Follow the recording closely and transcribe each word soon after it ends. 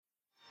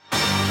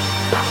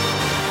I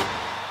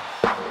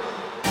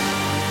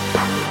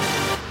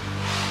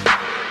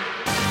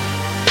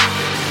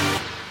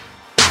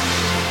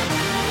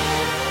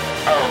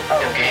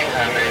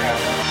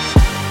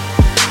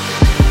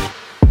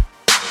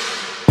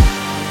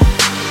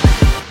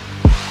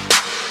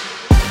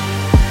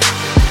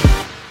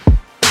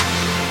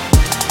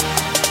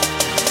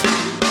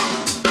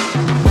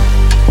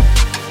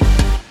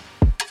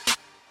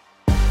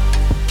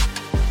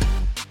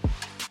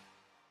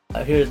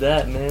hear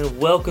that, man.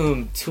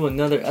 Welcome to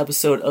another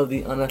episode of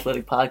the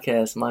Unathletic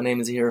Podcast. My name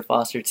is Ahira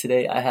Foster.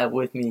 Today I have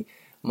with me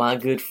my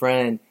good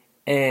friend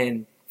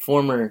and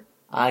former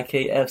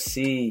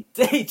IKFC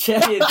state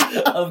champion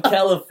of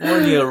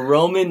California,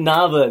 Roman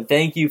Nava.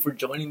 Thank you for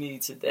joining me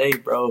today,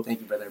 bro.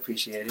 Thank you, brother.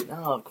 Appreciate it.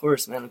 No, of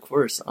course, man. Of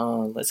course.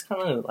 Let's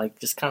kind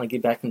of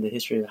get back into the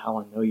history of how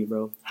I know you,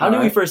 bro. How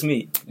did we first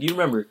meet? Do you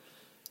remember?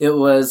 It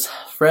was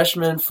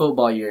freshman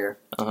football year,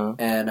 Uh-huh.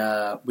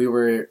 and we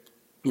were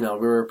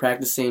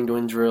practicing,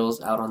 doing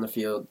drills out on the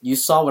field. You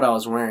saw what I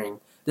was wearing.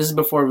 This is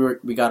before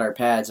we got our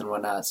pads and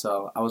whatnot,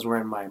 so I was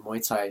wearing my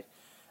Muay Thai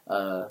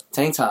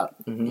tank top.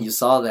 Mm-hmm. You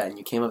saw that, and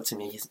you came up to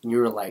me, and you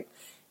were like,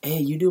 "Hey,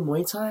 you do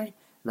Muay Thai?"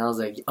 And I was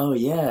like, "Oh,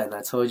 yeah," and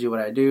I told you what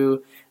I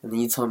do, and then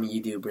you told me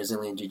you do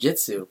Brazilian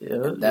Jiu-Jitsu.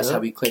 Yeah, That's how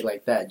we clicked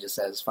like that, just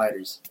as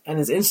fighters. And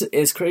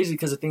it's crazy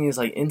because the thing is,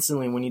 like,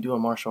 instantly when you do a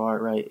martial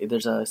art, right,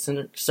 there's a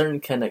certain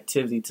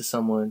connectivity to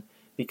someone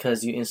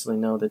because you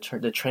instantly know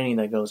the training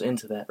that goes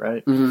into that,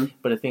 right? Mm-hmm.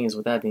 But the thing is,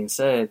 with that being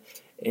said,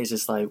 it's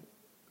just like,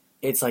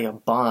 it's like a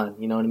bond,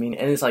 you know what I mean?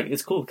 And it's like,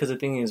 it's cool because the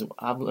thing is,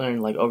 I've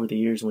learned, like, over the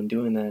years when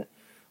doing that,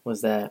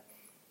 was that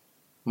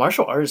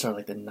martial artists are,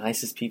 like, the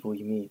nicest people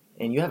you meet.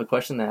 And you have a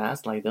question to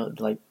ask,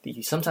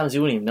 sometimes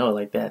you wouldn't even know it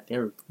like that.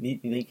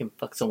 They can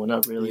fuck someone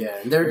up, really. Yeah,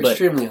 they're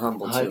extremely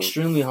humble, too.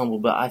 Extremely humble,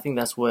 but I think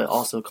that's what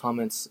also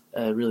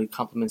really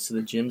compliments to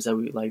the gyms that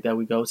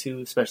we go to,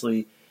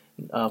 especially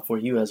for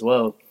you as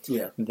well.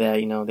 Yeah.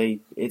 That,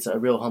 it's a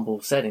real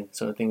humble setting.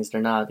 So the thing is, they're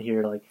not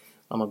here like,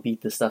 I'm going to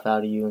beat the stuff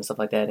out of you and stuff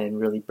like that and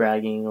really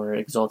bragging or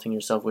exalting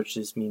yourself, which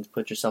just means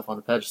put yourself on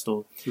a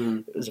pedestal.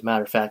 Mm-hmm. As a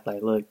matter of fact,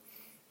 like, look,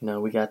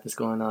 we got this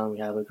going on. We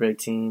have a great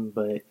team,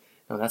 but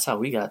that's how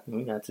we got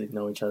to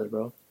know each other,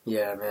 bro.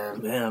 Yeah,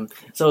 man. Man.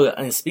 So,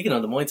 speaking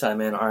of the Muay Thai,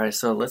 man, all right,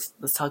 so let's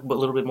talk a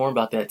little bit more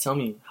about that. Tell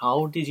me,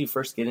 how did you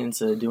first get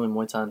into doing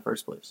Muay Thai in the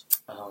first place?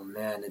 Oh,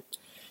 man,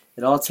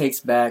 it all takes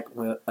back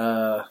when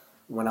I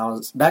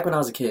was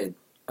a kid.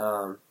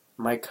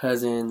 My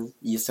cousins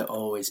used to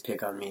always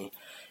pick on me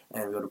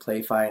and go to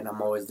play fight, and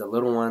I'm always the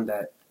little one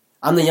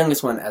I'm the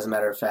youngest one, as a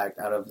matter of fact,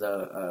 out of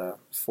the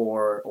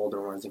 4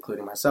 older ones,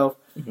 including myself.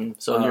 Mm-hmm.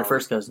 So your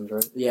first cousins,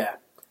 right? Yeah.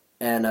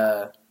 And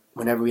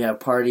whenever we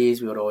have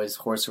parties, we would always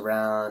horse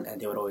around,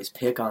 and they would always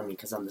pick on me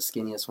because I'm the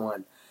skinniest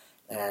one.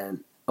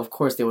 And, of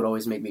course, they would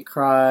always make me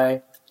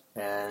cry.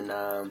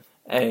 And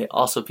hey,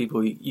 also,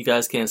 people, you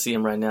guys can't see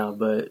him right now,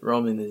 but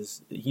Roman he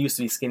used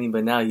to be skinny,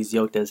 but now he's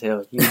yoked as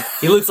hell.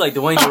 He looks like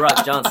Dwayne "The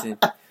Rock" Johnson,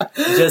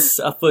 just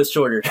a foot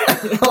shorter.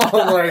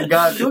 Oh my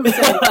god, you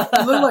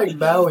look like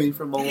Bowie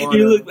from Moana.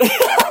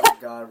 Oh my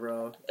god,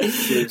 bro.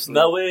 Seriously.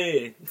 No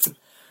way.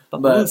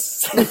 But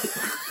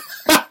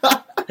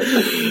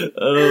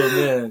oh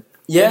man.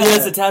 Yeah. And he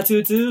has a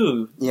tattoo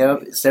too.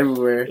 Yep, it's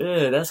everywhere.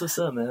 Yeah, that's what's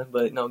up, man.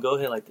 But no, go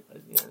ahead,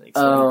 explain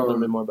a little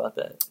bit more about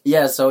that.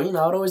 Yeah, so I would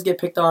always get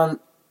picked on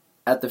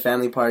at the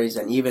family parties,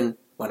 and even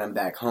when I'm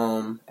back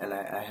home, and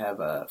I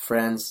have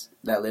friends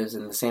that lives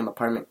in the same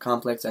apartment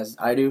complex as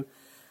I do.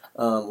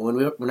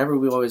 Whenever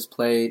we always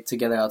play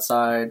together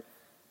outside,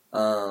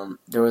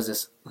 there was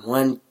this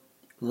one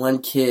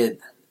kid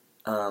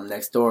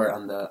next door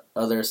on the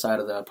other side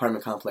of the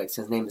apartment complex.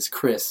 His name is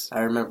Chris.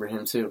 I remember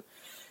him too.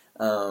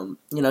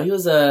 He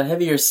was a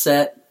heavier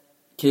set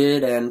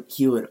kid, and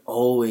he would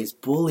always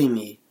bully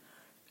me.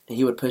 And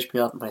he would push me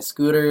off my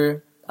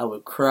scooter. I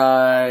would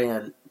cry,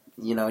 and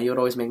he would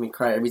always make me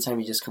cry every time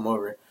he just come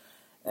over.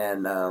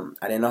 And I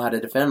didn't know how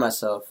to defend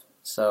myself.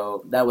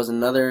 So that was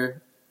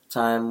another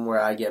time where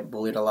I get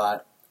bullied a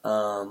lot.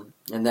 And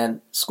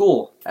then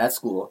at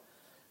school.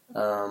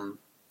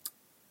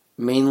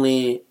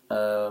 Mainly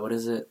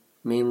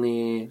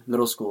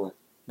middle school.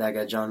 Back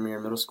at John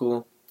Muir Middle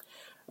School.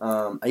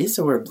 I used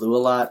to wear blue a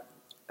lot.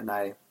 And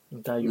I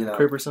thought you were a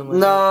Crip or something?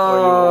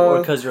 No. Or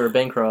because you were a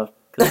Bancroft.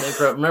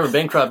 Remember,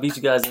 Bancroft beat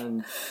you guys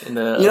in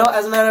the.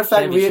 As a matter of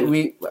fact,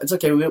 it's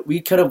okay. We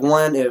could have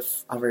won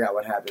if I forgot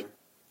what happened,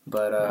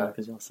 but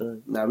because y'all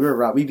said. No, we were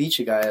robbed. We beat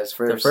you guys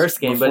first. The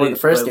first game, but we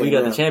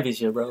got the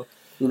championship, bro.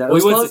 It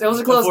was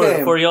a close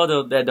game. For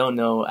y'all that don't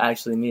know,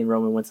 actually, me and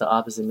Roman went to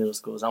opposite middle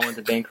schools. I went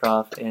to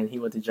Bancroft, and he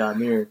went to John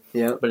Muir.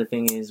 Yeah. But the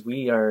thing is,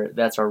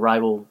 that's our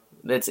rival.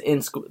 That's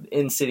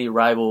in-city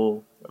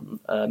rival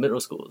middle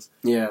schools.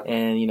 Yeah.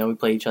 And, we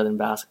play each other in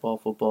basketball,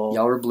 football.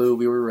 Y'all were blue,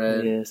 we were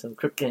red. Yeah, so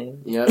Crip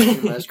game. Yep,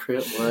 that's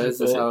Crip was.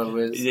 That's how it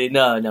was.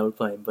 No, we're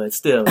playing, but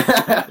still.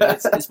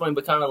 it's funny,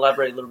 but kind of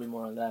elaborate a little bit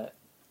more on that.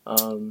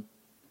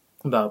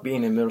 About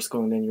being in middle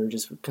school and then you were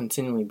just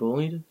continually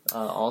bullied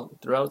all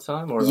throughout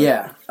time? Or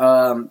yeah.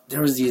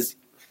 There was these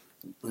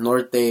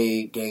Norte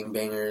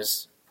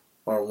gangbangers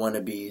or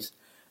wannabes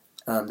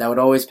that would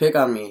always pick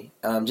on me,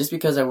 just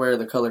because I wear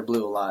the color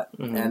blue a lot,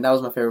 and that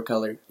was my favorite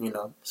color.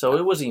 So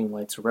it wasn't even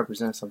like to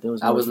represent something. It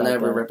was I was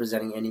never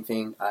representing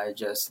anything. I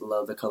just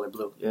love the color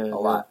blue a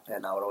lot,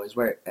 and I would always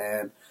wear it.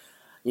 And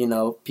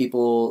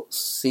people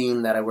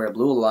seeing that I wear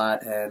blue a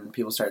lot, and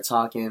people start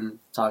talking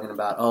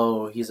about,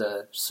 oh, he's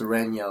a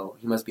Sereno,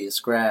 he must be a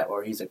Scrat,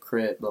 or he's a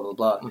Crit, blah blah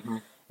blah.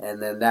 And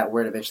then that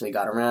word eventually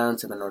got around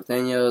to the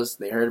Norteños.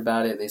 They heard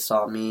about it. They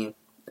saw me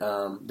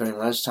during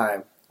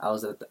lunchtime. I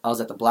was at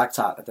the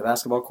blacktop at the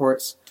basketball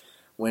courts,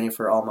 waiting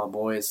for all my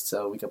boys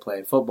so we could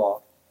play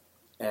football.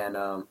 And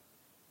I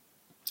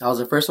was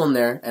the first one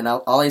there, and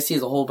all I see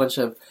is a whole bunch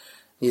of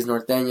these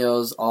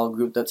Norteños all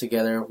grouped up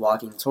together,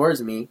 walking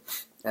towards me.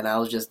 And I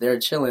was just there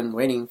chilling,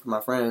 waiting for my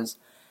friends.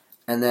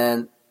 And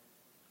then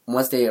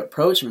once they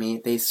approached me,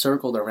 they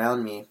circled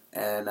around me,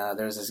 and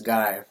there was this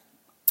guy.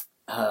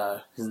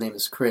 His name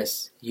is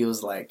Chris. He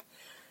was like,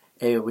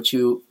 "Hey, why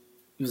you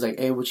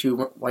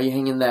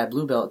hanging that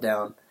blue belt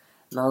down?"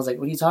 And I was like,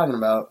 "What are you talking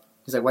about?"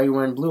 He's like, "Why are you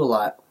wearing blue a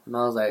lot?" And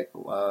I was like,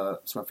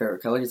 "It's my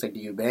favorite color." He's like, "Do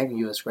you bang? Are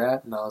you a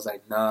Scrap?" And I was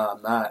like, "Nah,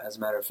 I'm not, as a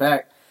matter of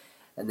fact."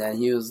 And then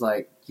he was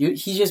like, he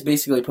just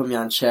basically put me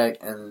on check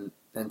and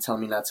tell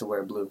me not to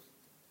wear blue.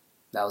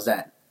 That was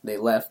that. They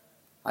left.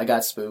 I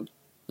got spooked,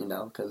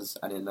 because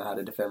I didn't know how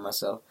to defend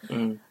myself.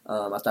 I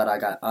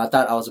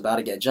thought I was about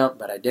to get jumped,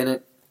 but I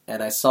didn't.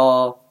 And I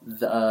saw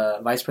the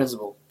vice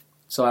principal.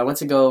 So I went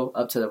to go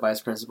up to the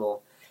vice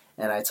principal,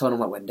 and I told him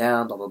what went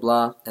down, blah blah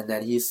blah. And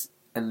then he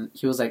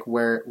was like,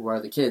 "Where are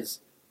the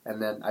kids?"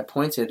 And then I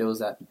pointed. It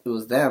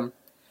was them,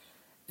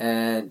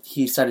 and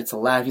he started to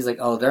laugh. He's like,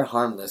 "Oh, they're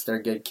harmless.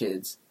 They're good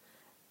kids."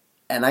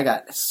 And I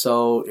got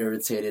so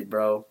irritated,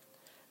 bro.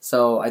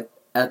 So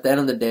at the end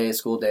of the day,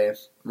 school day,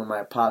 when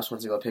my pops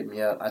went to go pick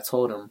me up, I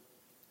told him,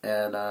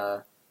 and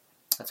I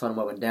told him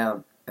what went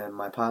down, and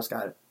my pops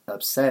got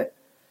upset.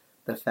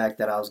 The fact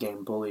that I was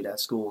getting bullied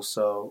at school.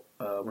 So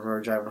when we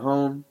were driving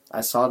home,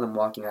 I saw them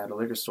walking out of the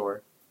liquor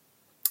store,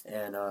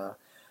 and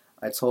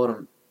I told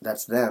him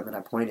that's them, and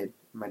I pointed.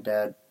 My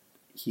dad,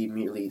 he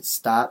immediately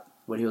stopped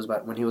when he was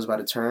about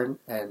to turn,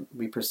 and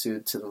we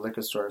pursued to the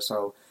liquor store.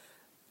 So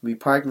we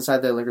parked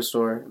inside the liquor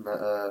store in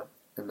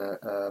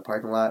the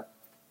parking lot,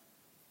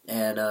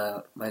 and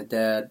my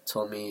dad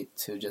told me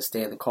to just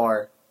stay in the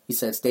car. He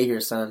said, "Stay here,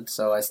 son."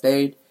 So I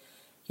stayed.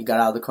 He got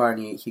out of the car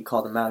and he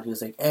called him out. He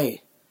was like,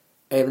 "Hey,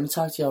 let me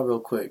talk to y'all real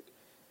quick."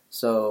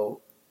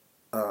 So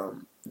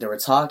they were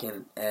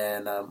talking,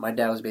 and my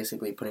dad was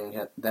basically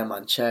putting them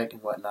on check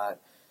and whatnot.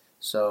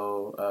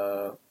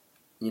 So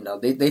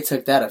they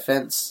took that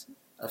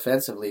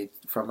offensively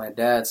from my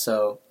dad.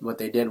 So what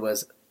they did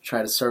was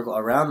try to circle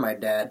around my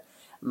dad.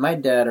 My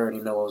dad already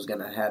knew what was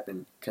gonna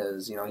happen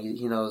because he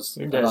knows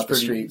about the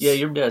streets. Yeah,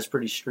 your dad's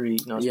pretty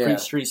street. He's pretty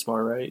street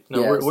smart, right?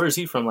 No, yes. Where is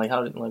he from? Like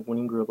when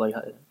he grew up,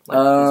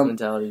 his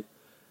mentality.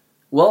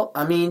 Well,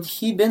 I mean,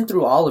 he'd been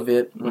through all of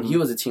it when he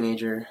was a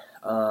teenager.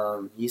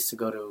 He used to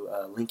go to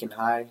Lincoln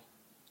High.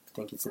 I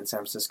think it's in San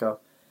Francisco.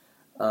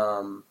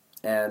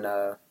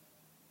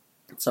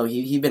 So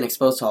he'd been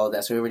exposed to all of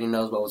that, so he already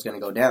knows what was going to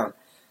go down.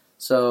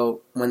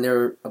 So when they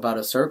were about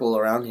to circle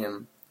around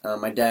him,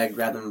 my dad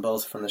grabbed them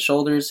both from the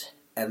shoulders,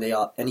 and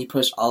he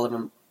pushed all of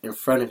them in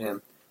front of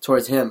him,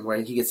 towards him,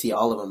 where he could see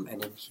all of them.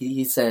 And then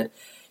he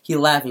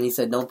laughed, and he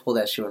said, "Don't pull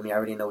that shit with me. I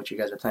already know what you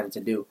guys are planning to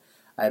do.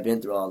 I've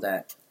been through all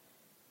that."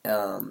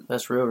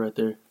 That's real right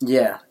there.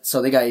 Yeah,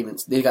 so they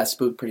got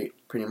spooked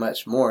pretty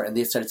much more, and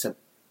they started to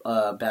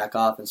back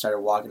off and started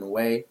walking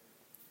away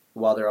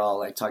while they're all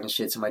like talking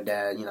shit to my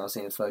dad,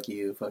 saying "fuck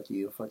you, fuck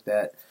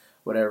that,"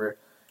 whatever.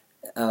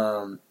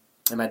 And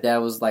my dad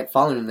was like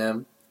following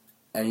them,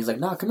 and he's like,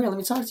 "No, come here, let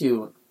me talk to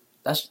you.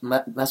 That's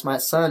my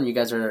son. You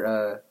guys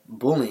are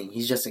bullying.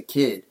 He's just a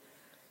kid.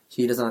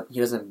 He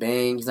doesn't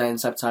bang. He's not in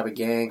some type of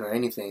gang or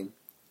anything."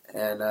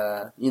 And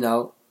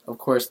of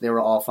course, they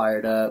were all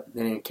fired up.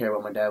 They didn't care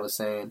what my dad was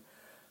saying.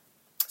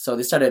 So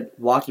they started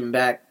walking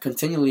back,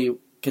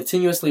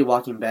 continuously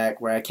walking back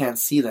where I can't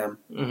see them.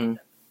 Mm-hmm.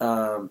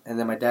 And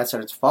then my dad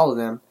started to follow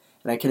them,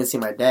 and I couldn't see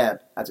my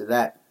dad after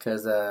that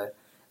because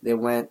they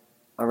went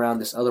around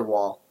this other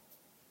wall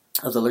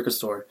of the liquor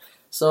store.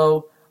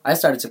 So I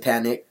started to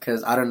panic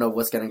because I don't know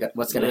what's gonna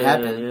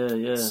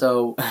happen. Yeah.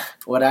 So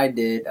what I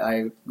did,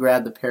 I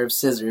grabbed a pair of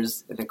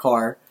scissors in the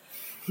car,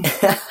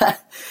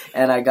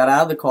 and I got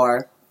out of the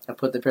car. I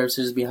put the pair of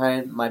scissors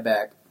behind my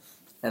back,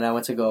 and I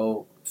went to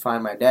go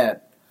find my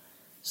dad.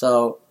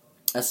 So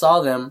I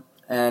saw them,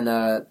 and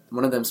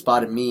one of them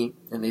spotted me,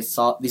 and they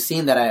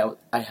seen that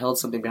I held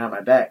something behind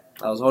my back.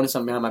 I was holding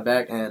something behind my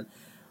back, and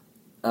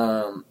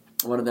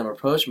one of them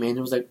approached me, and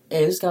he was like,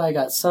 "Hey, this guy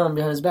got something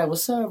behind his back.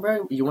 What's up,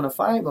 bro? You want to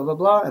fight? Blah blah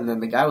blah." And then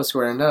the guy was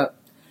squaring up,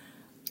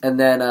 and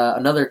then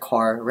another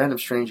car, a random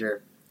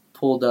stranger,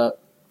 pulled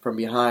up from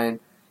behind,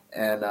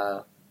 and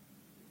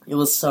it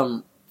was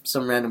some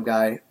random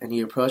guy, and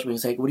he approached me.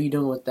 He's like, "What are you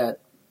doing with that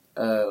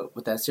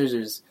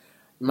scissors?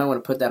 You might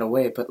want to put that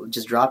away, but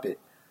just drop it."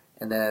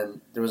 And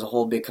then there was a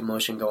whole big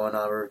commotion going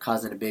on. We were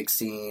causing a big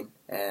scene,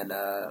 and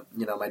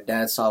my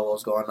dad saw what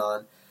was going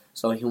on,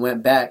 so he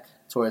went back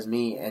towards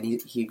me, and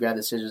he grabbed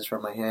the scissors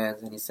from my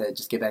hands, and he said,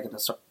 "Just get back in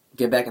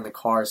the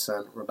car,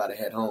 son. We're about to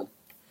head home."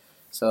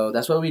 So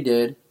that's what we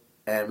did,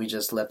 and we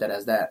just left that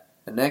as that.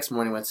 The next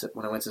morning,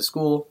 when I went to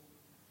school,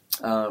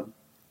 I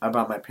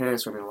brought my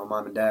parents with me, my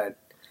mom and dad,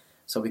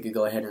 so we could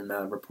go ahead and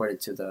report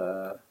it to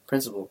the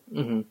principal.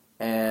 Mm-hmm.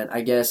 And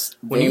I guess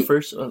when you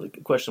first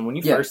question when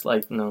you Yeah. first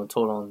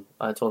told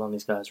on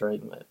these guys,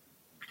 right?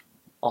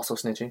 Also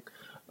snitching.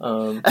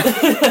 No,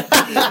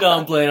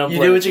 I'm playing.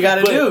 You do what you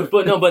gotta do.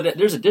 But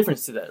there's a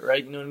difference to that,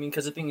 right? You know what I mean?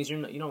 Because the thing is,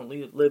 you don't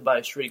live by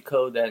a straight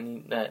code that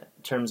in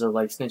terms of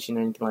like snitching or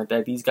anything like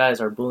that. These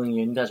guys are bullying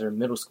you, and you guys are in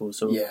middle school,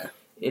 so yeah,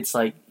 it's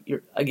like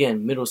you're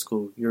again middle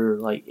school. You're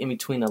like in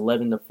between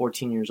 11 to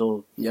 14 years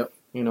old. Yep.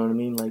 You know what I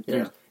mean? Like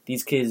Yeah.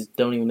 these kids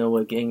don't even know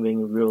what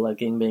real life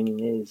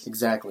gangbanging is.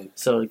 exactly.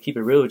 So to keep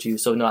it real with you,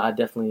 so no,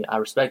 I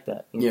respect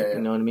that. Yeah.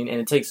 You know what I mean? And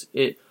it takes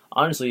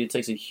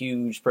a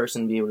huge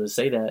person to be able to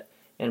say that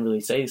and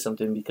really say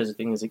something, because the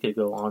thing is, it could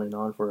go on and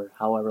on for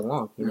however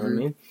long. You know what I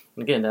mean?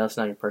 And again, that's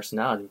not your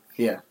personality.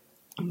 Yeah.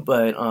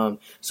 But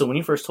so when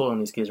you first told on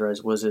these kids,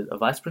 right, was it a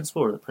vice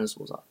principal or the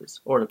principal's office,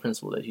 or the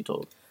principal that you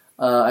told?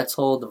 I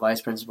told the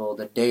vice principal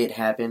the day it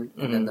happened,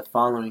 and then Mhm. the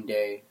following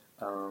day,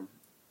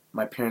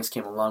 my parents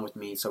came along with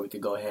me so we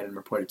could go ahead and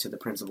report it to the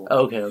principal.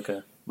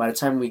 Okay. By the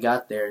time we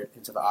got there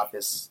into the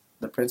office,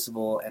 the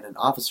principal and an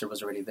officer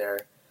was already there,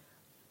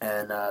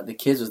 and the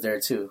kids was there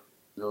too,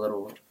 the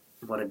little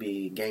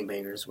wannabe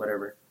gangbangers,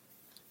 whatever.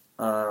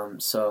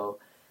 So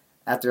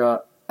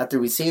after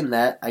we seen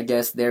that, I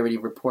guess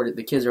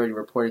the kids already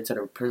reported to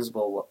the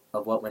principal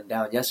of what went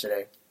down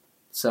yesterday.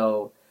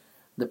 So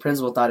the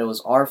principal thought it was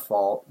our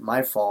fault,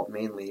 my fault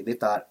mainly. They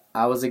thought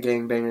I was a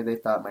gangbanger. They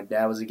thought my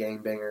dad was a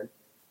gangbanger.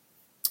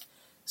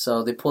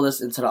 So they pulled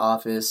us into the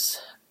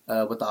office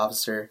with the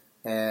officer,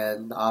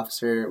 and the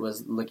officer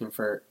was looking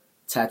for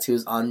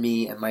tattoos on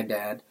me and my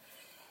dad,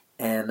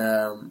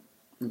 and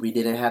we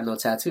didn't have no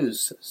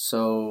tattoos.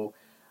 So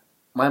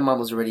my mom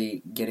was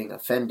already getting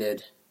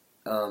offended,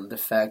 the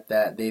fact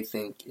that they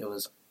think it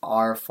was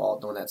our fault,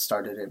 the one that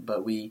started it,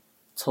 but we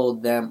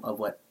told them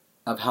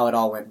of how it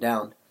all went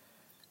down.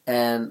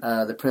 And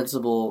the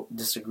principal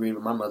disagreed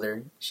with my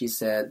mother. She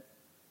said,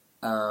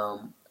 I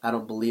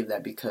don't believe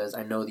that because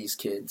I know these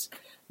kids.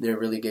 They're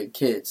really good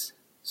kids.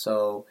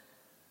 So,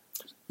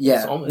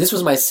 yeah, this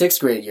was my 6th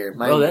grade year.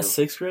 Bro, that's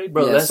 6th grade?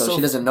 Bro, yeah, that's so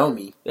she doesn't know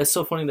me. That's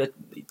so funny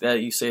that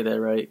you say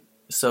that, right?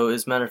 So,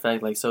 as a matter of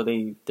fact, like, so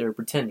they're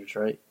pretenders,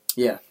 right?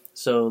 Yeah.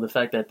 So, the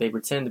fact that they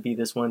pretend to be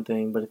this one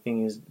thing, but the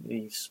thing is,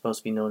 they're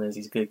supposed to be known as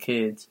these good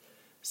kids.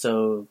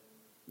 So,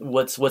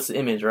 what's the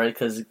image, right?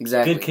 Because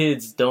Exactly. good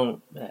kids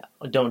don't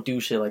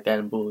do shit like that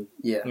and bully.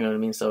 Yeah. You know what I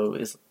mean? So,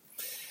 that's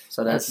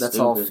stupid,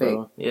 all fake.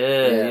 bro.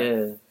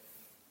 Yeah.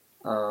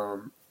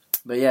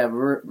 But yeah,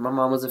 my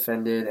mom was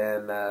offended,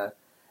 and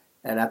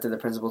after the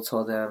principal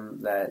told them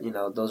that,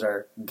 those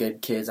are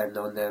good kids, I've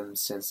known them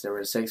since they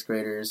were 6th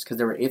graders, because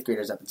they were 8th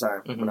graders at the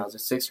time when I was a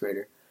 6th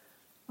grader.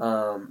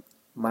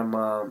 My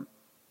mom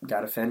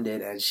got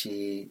offended, and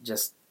she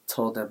just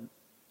told them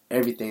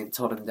everything,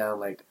 told them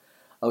down like,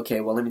 okay,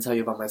 well, let me tell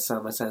you about my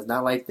son. My son's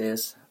not like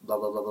this, blah,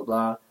 blah, blah, blah,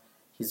 blah.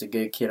 He's a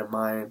good kid of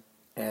mine,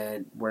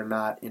 and we're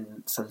not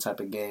in some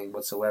type of gang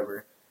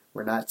whatsoever.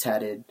 We're not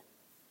tatted,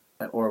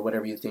 or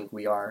whatever you think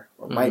we are,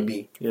 or might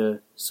be. Yeah.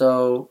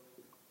 So,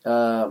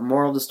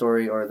 moral of the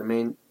story, or the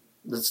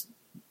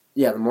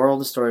moral of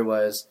the story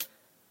was,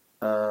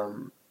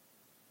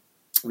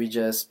 we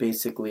just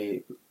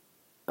basically,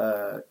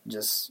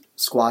 just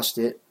squashed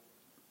it.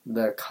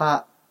 The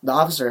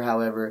officer,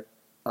 however,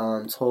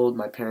 told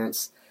my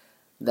parents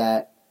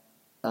that,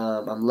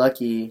 I'm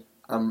lucky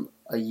I'm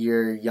a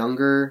year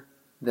younger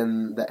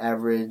than the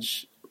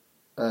average,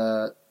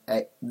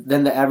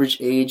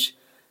 age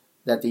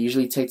that they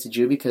usually take to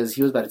juvie, because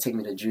he was about to take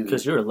me to juvie.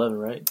 Because you're 11,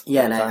 right?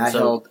 Yeah, and I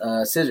held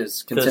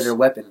scissors, considered a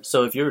weapon.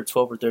 So if you were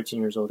 12 or 13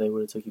 years old, they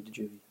would have took you to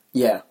juvie.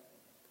 Yeah.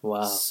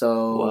 Wow.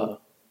 So,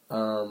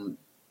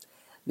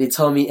 they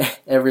told me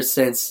ever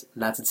since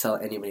not to tell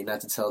anybody,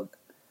 not to tell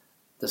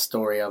the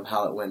story of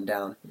how it went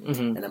down.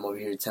 Mm-hmm. And I'm over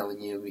here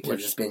telling you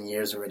because it's been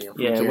years already.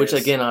 Which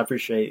again, I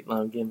appreciate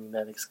giving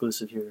that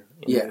exclusive here.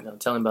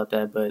 Telling about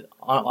that. But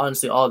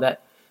honestly, all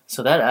that.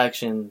 So that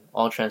action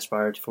all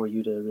transpired for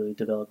you to really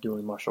develop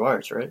doing martial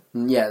arts, right?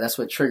 Yeah, that's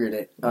what triggered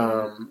it.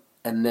 Mm-hmm.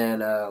 And then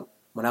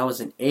when I was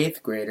an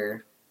 8th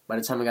grader, by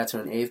the time I got to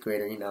an 8th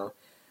grader,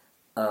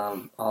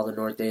 all the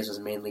North Days was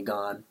mainly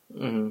gone.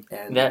 Mm-hmm.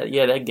 And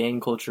that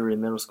gang culture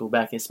in middle school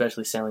back,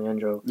 especially San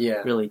Leandro,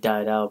 really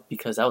died out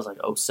because that was like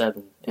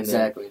 2007. And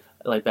exactly. Then,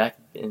 like back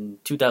in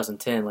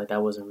 2010, like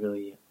that wasn't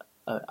really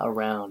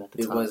around at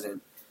the time. It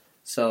wasn't.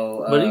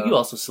 So, but you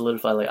also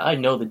solidify. Like I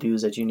know the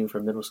dudes that you knew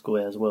from middle school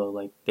as well.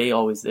 Like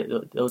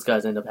those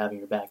guys end up having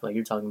your back. Like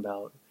you're talking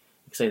about,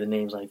 say the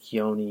names like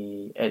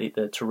Keone, Eddie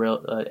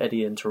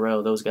and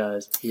Terrell. Those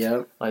guys.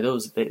 Yeah. Like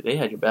those, they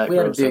had your back. We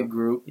had a big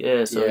group.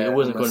 Yeah, so it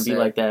wasn't going to be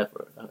like that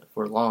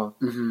for long.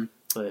 Mm-hmm.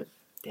 But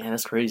damn,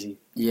 that's crazy.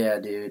 Yeah,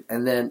 dude.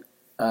 And then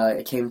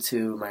it came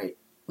to my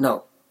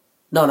not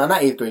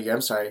 8th grade year.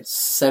 I'm sorry,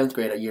 7th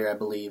grade year, I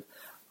believe.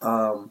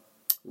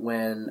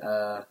 when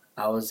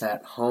I was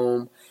at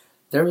home.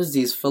 There was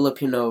these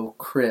Filipino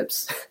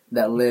Crips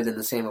that lived in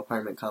the same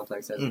apartment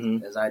complex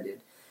as I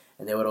did,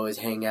 and they would always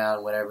hang out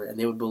and whatever, and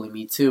they would bully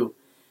me too.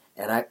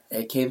 And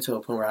it came to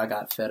a point where I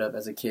got fed up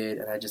as a kid,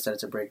 and I just started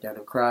to break down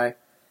and cry.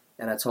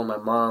 And I told my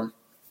mom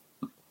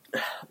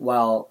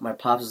while my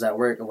pops was at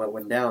work and what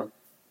went down.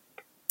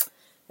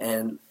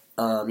 And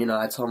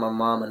I told my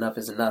mom enough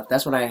is enough.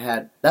 That's when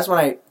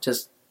I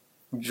just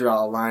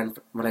draw a line.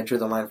 When I drew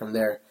the line from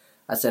there,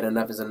 I said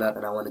enough is enough,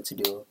 and I wanted to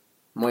do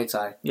Muay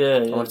Thai. Yeah.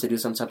 I wanted to do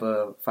some type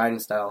of fighting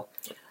style.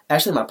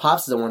 Actually, my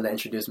pops is the one that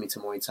introduced me to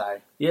Muay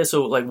Thai. Yeah.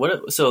 So like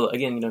what? So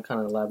again, kind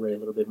of elaborate a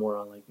little bit more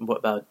on like what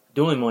about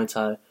doing Muay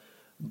Thai.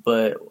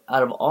 But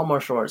out of all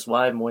martial arts,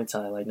 why Muay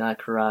Thai? Like not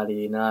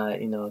karate, not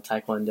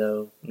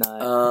Taekwondo,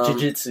 not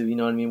Jiu-Jitsu. You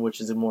know what I mean?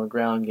 Which is a more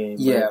ground game.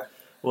 Yeah.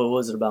 What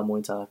was it about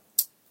Muay Thai?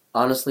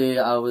 Honestly,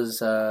 I was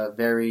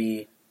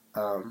very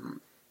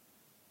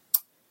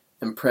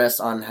impressed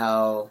on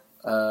how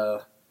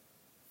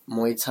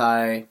Muay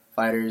Thai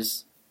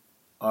fighters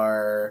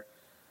are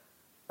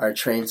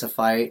trained to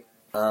fight.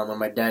 When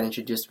my dad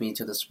introduced me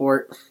to the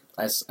sport,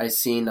 I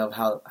seen of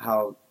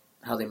how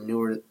they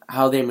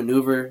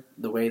maneuver,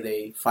 the way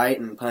they fight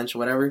and punch,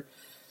 whatever.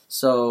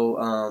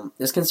 So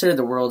it's considered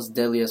the world's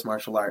deadliest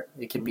martial art.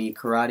 It could be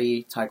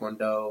karate,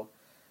 taekwondo,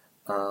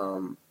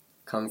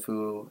 kung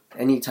fu,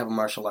 any type of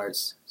martial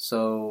arts.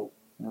 So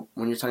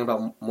when you're talking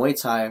about Muay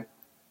Thai,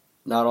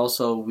 not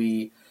also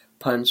we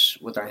punch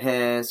with our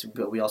hands,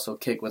 but we also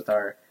kick with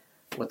our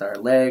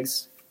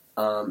legs.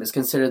 It's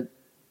considered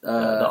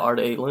the art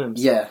of 8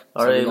 limbs. Yeah,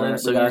 art of 8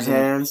 limbs. We got our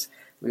hands,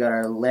 we got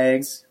our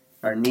legs,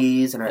 our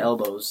knees, and our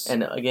elbows.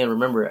 And again,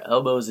 remember,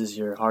 elbows is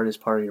your hardest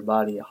part of your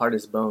body, your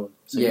hardest bone.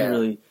 So you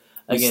really,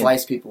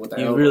 slice people with our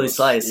elbows. You really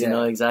slice,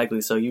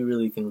 exactly. So you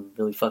really can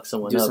really fuck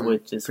someone up,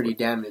 which is pretty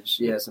damage.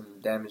 Yeah, some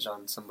damage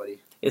on somebody.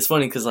 It's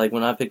funny because like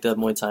when I picked up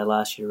Muay Thai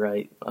last year,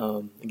 right?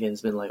 Again,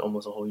 it's been like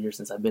almost a whole year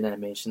since I've been at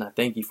MH, and I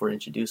thank you for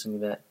introducing me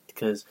to that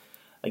because,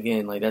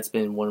 again, like that's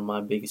been one of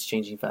my biggest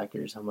changing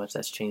factors. How much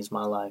that's changed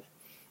my life,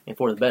 and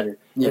for the better.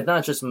 Yeah. It's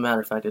not just a matter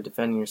of fact of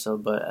defending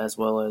yourself, but as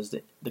well as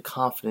the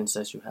confidence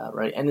that you have,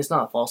 right? And it's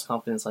not false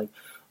confidence like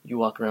you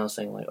walk around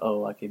saying like,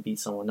 oh, I could beat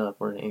someone up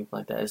or anything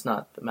like that. It's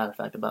not the matter of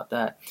fact about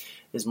that.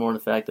 It's more the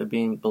fact of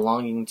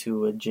belonging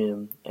to a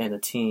gym and a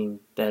team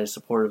that is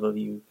supportive of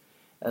you,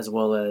 as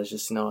well as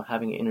just,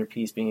 having an inner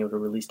peace, being able to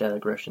release that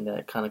aggression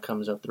that kind of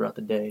comes up throughout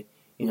the day.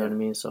 You know what I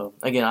mean? So,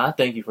 again, I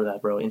thank you for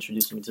that, bro,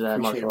 introducing me to that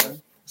martial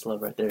art. It's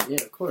love right there.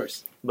 Yeah, of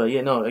course. But,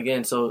 yeah, no,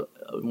 again, so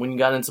when you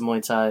got into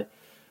Muay Thai,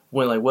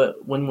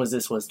 when was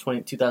this? Was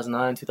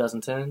 2009,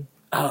 2010?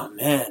 Oh,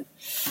 man.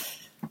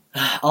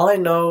 All I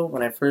know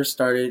when I first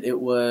started, it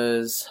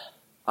was,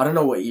 I don't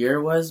know what year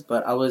it was,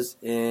 but I was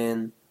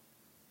in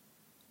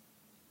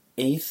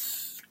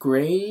 8th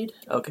grade.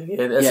 Okay,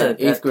 yeah, that's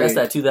 8th grade. That's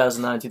that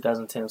 2009,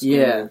 2010 school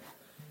year.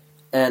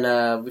 And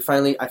I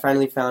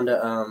finally found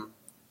a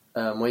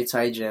Muay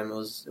Thai gym. It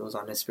was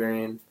on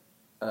Hesperian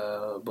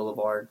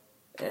Boulevard,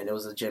 and it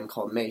was a gym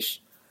called Meish.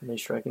 Meish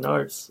Striking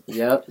Arts.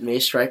 Yep,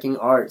 Meish Striking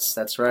Arts.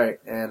 That's right.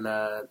 And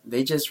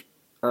they just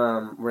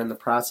were in the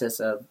process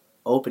of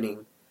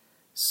opening.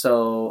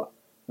 So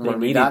when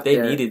we got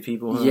there, they needed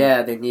people. Huh?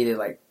 Yeah, they needed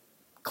like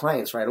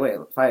clients right away,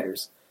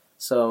 fighters.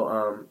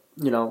 So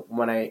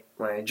when I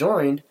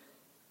joined,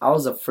 I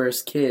was the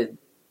first kid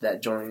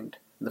that joined,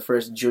 the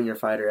first junior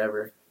fighter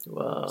ever.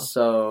 Wow.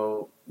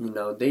 So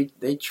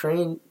they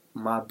trained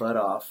my butt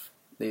off.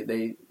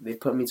 They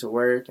put me to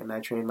work, and I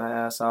trained my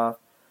ass off.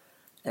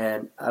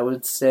 And I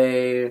would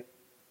say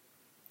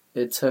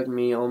it took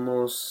me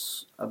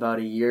almost about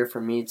a year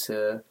for me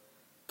to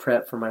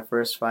prep for my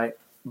first fight.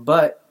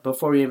 But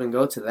before we even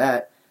go to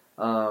that,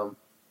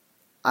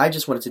 I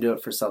just wanted to do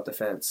it for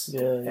self-defense.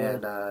 Yeah.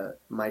 And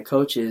my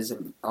coaches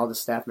and all the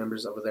staff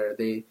members over there,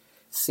 they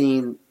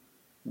seen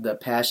the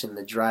passion,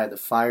 the drive, the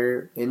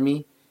fire in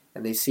me,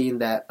 and they seen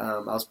that I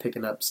was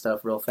picking up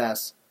stuff real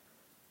fast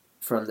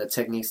from the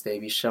techniques they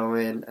be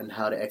showing and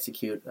how to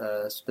execute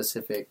a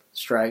specific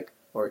strike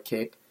or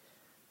kick.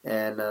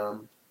 And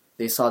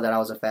they saw that I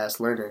was a fast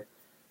learner.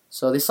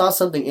 So they saw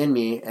something in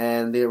me,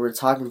 and they were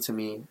talking to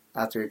me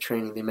after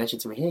training. They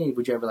mentioned to me, hey,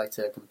 would you ever like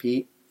to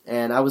compete?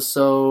 And I was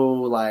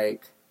so,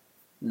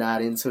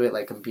 not into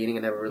it, competing.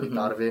 I never really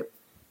thought of it.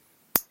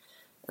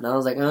 And I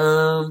was like,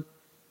 I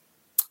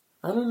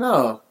don't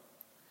know.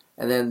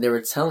 And then they were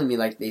telling me,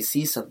 they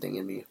see something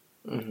in me.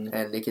 Mm-hmm.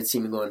 And they could see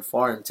me going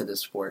far into the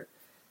sport.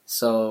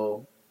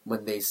 So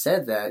when they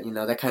said that,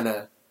 that kind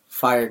of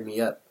fired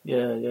me up.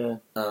 Yeah.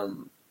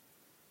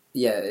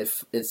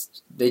 If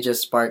they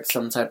just sparked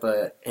some type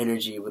of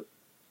energy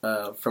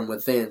from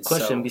within.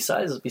 Question: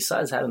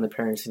 Besides having the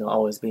parents,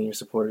 always being your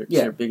supporters,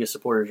 your biggest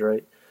supporters,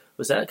 right?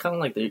 Was that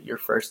kind of your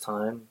first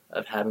time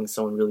of having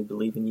someone really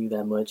believe in you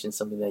that much and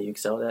something that you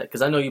excelled at?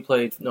 Because I know you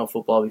played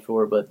football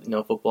before, but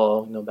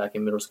football back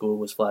in middle school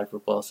was flag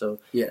football, so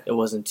it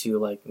wasn't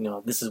too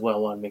this is what I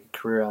want to make a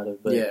career out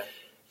of. But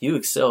you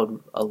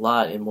excelled a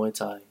lot in Muay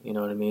Thai. You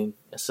know what I mean?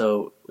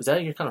 So was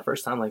that your kind of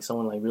first time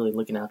someone really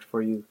looking out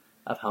for you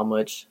of how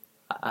much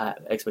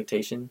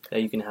expectation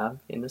that you can have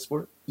in this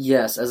sport?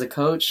 Yes, as a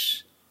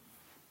coach,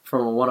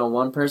 from a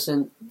one-on-one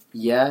person,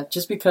 yeah.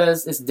 Just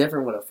because it's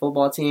different with a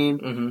football team,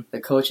 Mm-hmm. the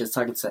coach is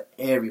talking to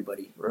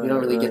everybody. Right, you don't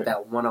really right. get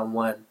that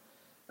one-on-one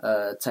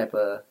type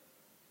of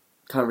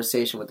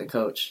conversation with the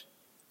coach.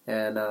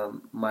 And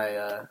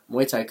my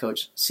Muay Thai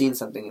coach seen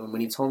something, and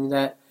when he told me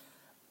that,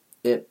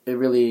 it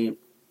really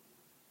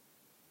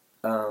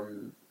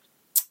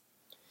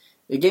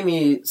it gave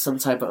me some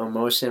type of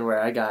emotion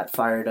where I got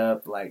fired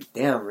up. Like,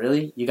 damn,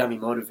 really? You got me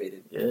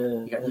motivated.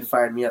 Yeah. You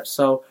fired me up.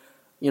 So,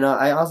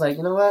 I was like,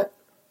 you know what?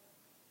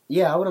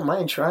 Yeah, I wouldn't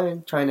mind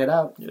trying it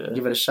out,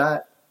 give it a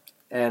shot.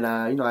 And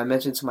I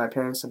mentioned to my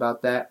parents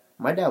about that.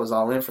 My dad was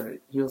all in for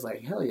it. He was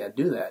like, hell yeah,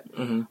 do that.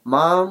 Mm-hmm.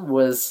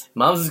 Mom's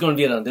just going to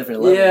be on a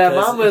different level. Yeah,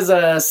 Mom was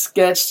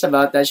sketched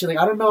about that. She's like,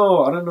 I don't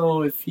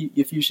know if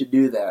you should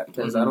do that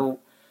because Mm-hmm.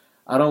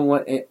 I don't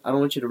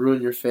want you to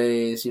ruin your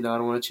face. I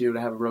don't want you to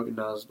have a broken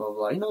nose. Blah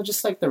blah.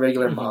 Just like the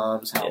regular Mm-hmm.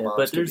 moms. How moms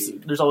but can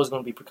be. there's always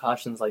going to be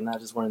precautions, like not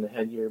just wearing the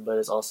headgear, but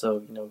it's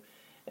also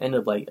end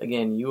up like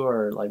again you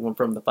are like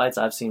from the fights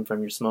I've seen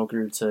from your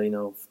smoker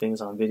to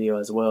things on video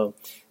as well.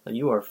 Like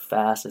you are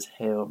fast as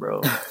hell,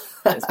 bro.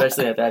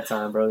 Especially at that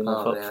time, bro.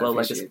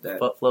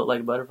 Float like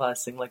a butterfly,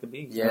 sing like a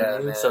bee. Yeah, you know what I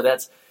mean? man.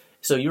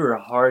 So you were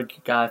a hard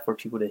guy for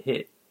people to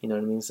hit. You know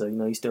what I mean? So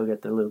you still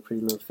got the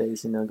pretty little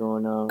face,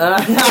 going on.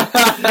 But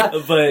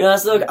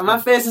my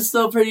face is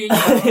still pretty.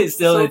 It's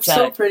still intact.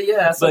 So pretty,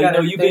 yeah.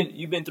 But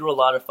you've been through a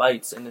lot of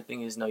fights, and the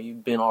thing is,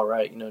 you've been all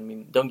right. You know what I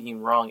mean? Don't get me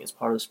wrong; it's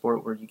part of the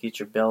sport where you get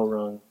your bell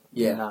rung,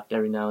 knocked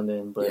every now and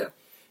then. But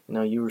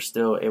you were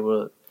still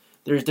able to.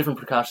 There's different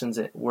precautions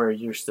where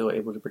you're still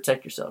able to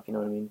protect yourself. You know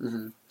what I mean?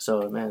 Mm-hmm.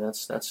 So man,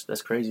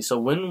 that's crazy. So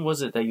when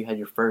was it that you had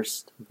your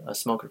first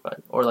smoker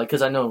fight, or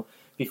because I know.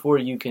 Before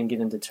you can get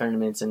into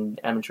tournaments and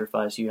amateur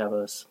fights, you have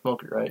a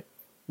smoker, right?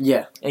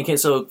 Yeah. And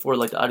so for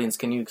the audience,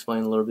 can you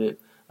explain a little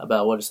bit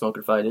about what a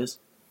smoker fight is?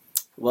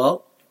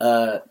 Well,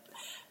 the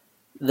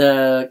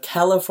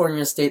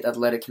California State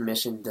Athletic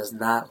Commission does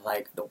not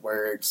like the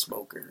word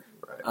smoker.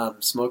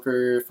 Right.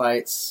 Smoker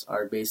fights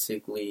are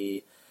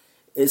basically,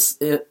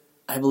 I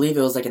believe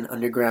it was like an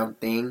underground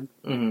thing.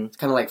 Mm-hmm. It's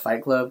kind of like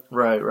Fight Club.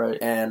 Right.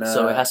 And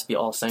so it has to be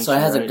all sanctioned. So it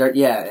has right?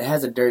 it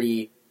has a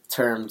dirty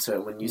term to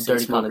it when you say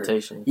dirty smoker.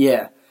 connotation.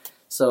 Yeah.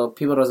 So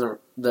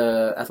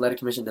the Athletic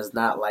Commission does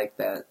not like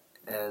that,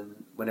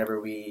 and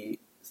whenever we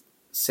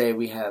say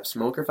we have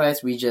smoker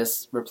fights, we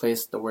just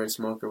replace the word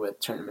smoker with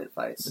tournament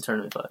fights. The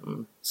tournament fight.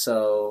 Mm.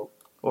 So,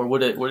 or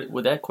would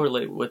that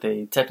correlate with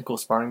a technical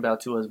sparring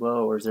bout too as well,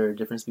 or is there a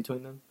difference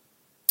between them?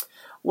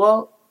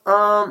 Well,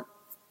 the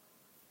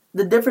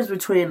difference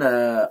between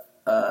a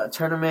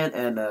tournament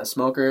and a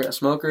smoker,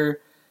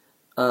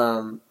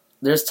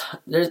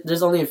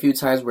 there's only a few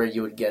times where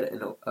you would get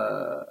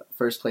a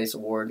first place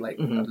award, like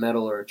a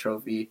medal or a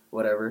trophy,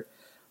 whatever.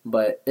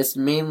 But it's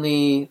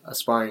mainly a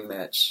sparring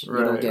match. You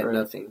don't get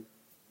nothing.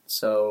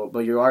 So, but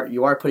you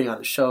are putting on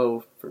a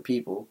show for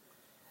people.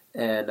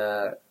 And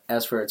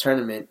as for a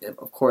tournament,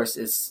 of course,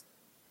 it's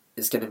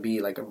going to be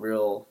like a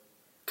real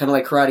kind of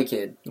like Karate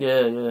Kid.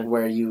 Yeah.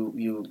 Where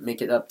you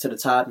make it up to the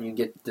top and you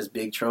get this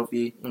big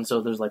trophy. And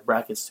so there's like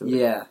brackets to it.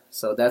 Yeah.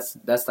 So that's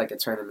like a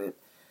tournament.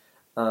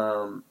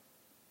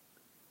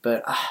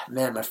 But,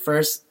 man, my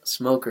first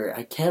smoker,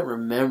 I can't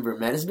remember,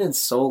 man. It's been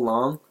so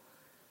long.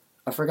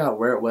 I forgot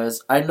where it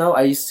was. I know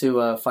I used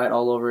to fight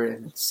all over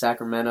in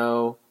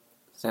Sacramento,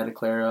 Santa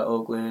Clara,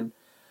 Oakland,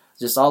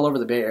 just all over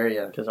the Bay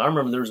Area. Because I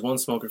remember there was one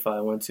smoker fight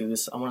I went to.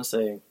 I want to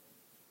say,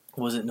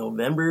 was it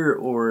November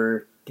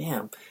or,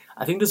 I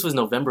think this was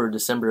November or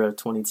December of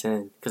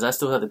 2010. Because I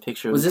still have the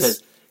picture.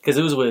 Because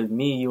it was with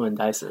me, you, and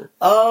Dyson.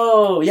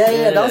 Oh,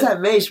 yeah. That was at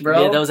Maish,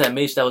 bro. Yeah, that was at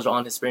Maish. That was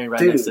on his sparring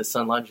right next to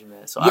Sun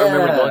Laundromat. So I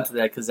remember going to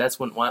that because that's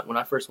when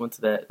I first went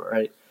to that,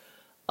 right?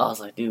 I was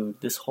like,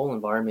 dude, this whole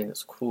environment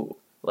is cool.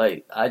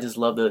 Like, I just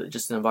love the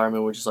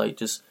environment where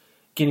just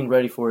getting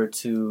ready for it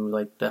to,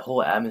 like, the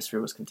whole atmosphere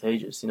was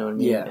contagious, you know what I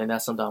mean? Yeah. And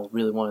that's something I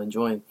really want to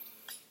enjoy.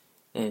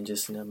 And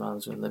just,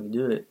 Mom's going to let me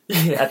do it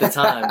at the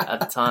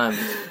time.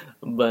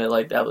 But,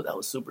 like, that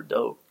was super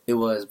dope. It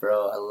was,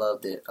 bro. I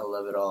loved it. I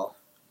love it all.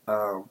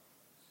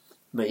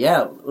 But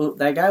yeah,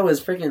 that guy was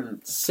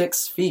freaking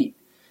 6 feet.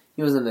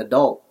 He was an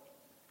adult.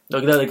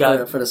 Look, the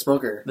guy for the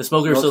smoker. The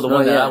smoker, so the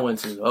one that I went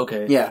to.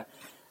 Okay. Yeah.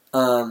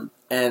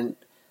 And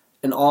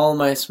in all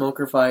my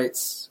smoker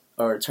fights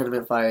or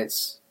tournament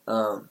fights,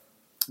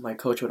 my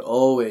coach would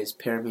always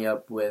pair me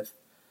up with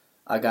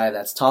a guy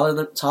that's taller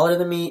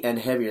than me and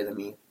heavier than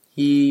me.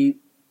 He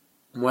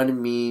wanted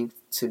me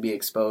to be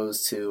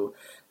exposed to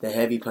the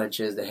heavy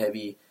punches, the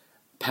heavy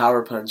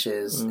power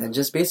punches, and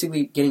just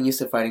basically getting used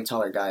to fighting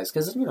taller guys.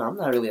 Because, I'm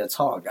not really a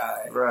tall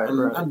guy. Right.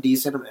 I'm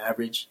decent. I'm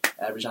average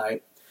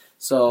height.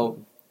 So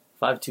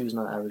 5'2" is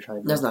not average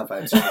height. That's not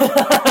 5'2".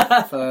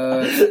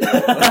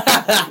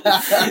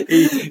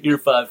 You're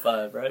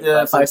 5'5", right?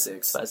 Yeah, 5'6".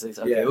 5'6".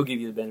 Okay, yeah. We'll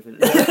give you the benefit.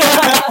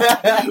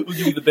 We'll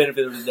give you the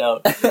benefit of the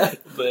doubt.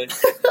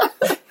 But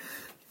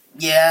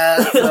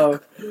yeah, so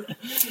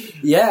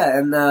yeah,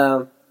 and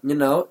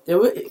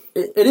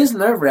it is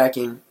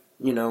nerve-wracking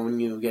when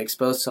you get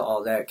exposed to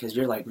all that, because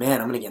you're like,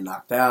 man, I'm gonna get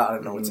knocked out. I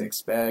don't know what to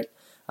expect.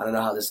 I don't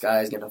know how this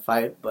guy is gonna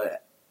fight.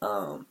 But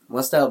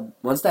once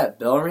that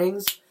bell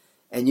rings,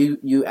 and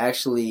you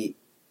actually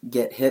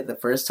get hit the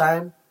first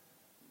time,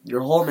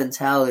 your whole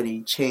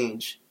mentality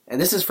change. And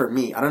this is for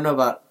me. I don't know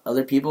about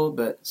other people,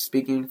 but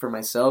speaking for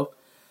myself,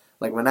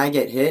 like when I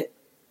get hit,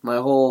 my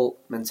whole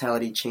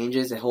mentality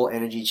changes, the whole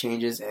energy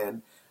changes,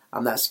 and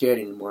I'm not scared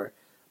anymore.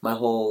 My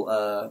whole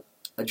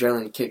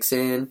adrenaline kicks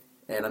in,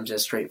 and I'm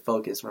just straight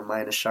focused. My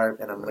mind is sharp,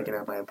 and I'm looking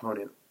at my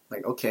opponent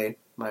like, okay,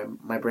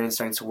 my brain's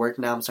starting to work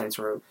now. I'm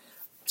starting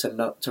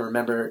to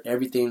remember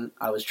everything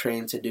I was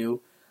trained to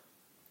do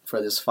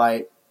for this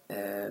fight,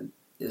 and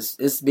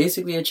it's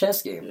basically a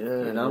chess game.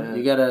 Yeah.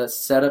 You gotta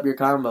set up your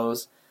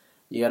combos,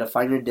 you gotta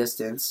find your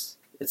distance.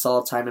 It's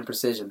all time and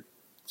precision.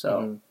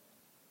 So,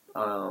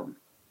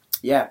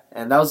 yeah,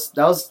 and that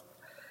was.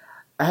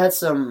 I had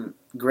some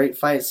great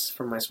fights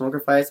from my smoker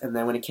fights, and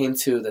then when it came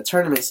to the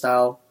tournament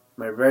style,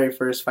 my very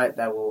first fight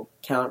that will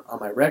count on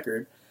my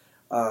record.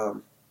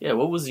 Yeah,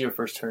 what was your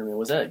first tournament?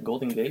 Was that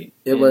Golden Gate?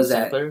 It was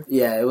at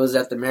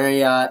the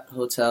Marriott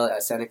Hotel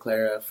at Santa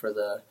Clara for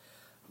the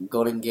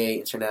Golden Gate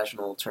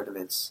International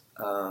tournaments.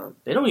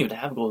 They don't even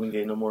have Golden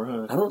Gate no more,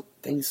 huh? I don't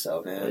think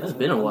so, man. It's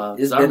been a while.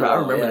 I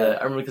remember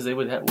that. I remember because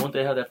won't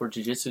they have that for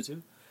jiu-jitsu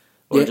too?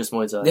 Or just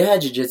Muay Thai? They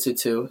had jiu-jitsu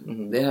too.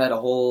 Mm-hmm. They had a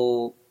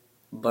whole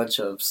bunch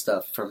of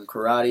stuff from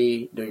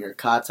karate, doing your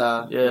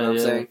kata, you know what I'm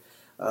saying?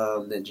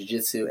 Then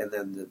jiu-jitsu, and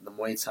then the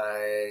Muay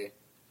Thai,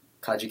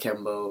 Kaji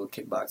Kembo,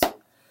 kickboxing.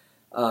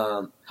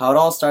 How it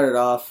all started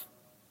off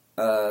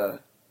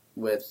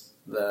with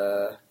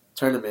the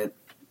tournament,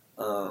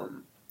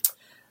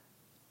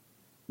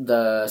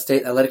 the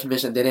State Athletic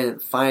Commission, they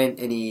didn't find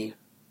any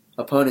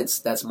opponents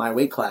that's my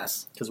weight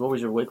class. Because what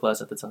was your weight class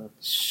at the time?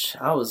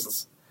 I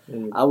was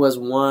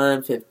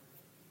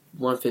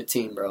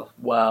 115, bro.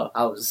 Wow.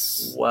 I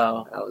was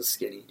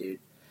skinny, dude.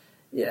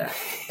 Yeah.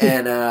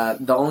 And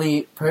the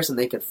only person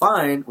they could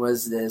find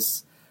was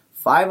this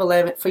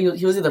 5'11",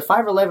 he was either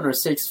 5'11" or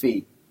 6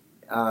 feet.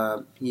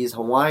 He's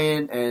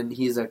Hawaiian, and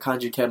he's a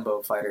Kanji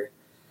Kembo fighter.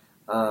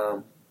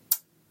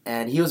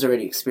 And he was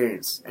already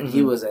experienced, and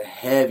he was a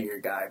heavier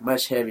guy,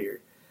 much heavier,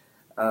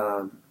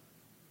 and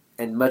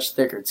much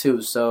thicker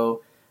too.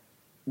 So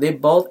they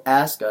both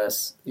asked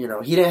us, he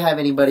didn't have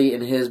anybody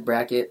in his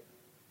bracket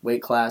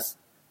weight class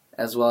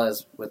as well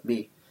as with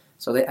me.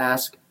 So they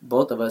asked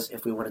both of us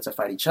if we wanted to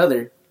fight each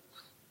other,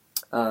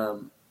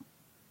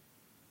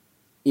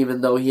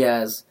 even though he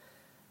has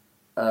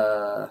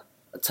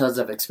tons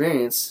of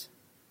experience,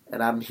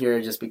 and I'm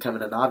here just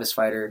becoming a novice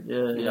fighter.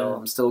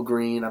 I'm still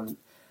green.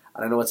 I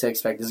don't know what to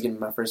expect. This is going to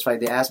be my first fight.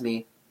 They asked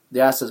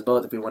us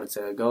both if we wanted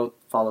to go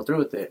follow through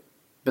with it.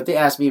 But they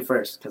asked me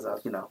first because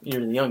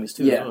You're the youngest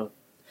too. Yeah.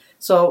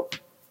 So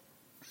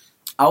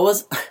I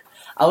was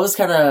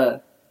kind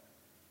of...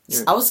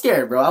 I was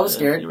scared, bro. I was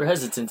scared. You were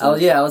hesitant.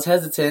 I was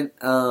hesitant.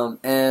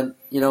 And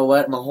you know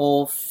what? My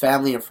whole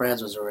family and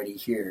friends was already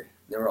here.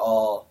 They were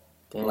all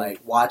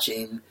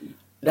watching,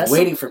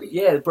 waiting for me.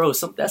 Yeah, bro.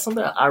 That's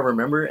something I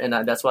remember, and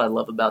that's what I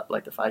love about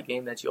the fight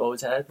game that you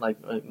always had,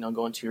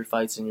 going to your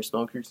fights and your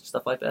smokers and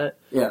stuff like that.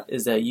 Yeah,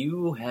 is that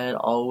you had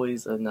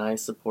always a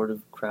nice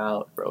supportive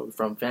crowd, bro,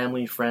 from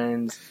family,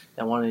 friends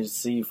that wanted to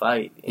see you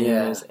fight.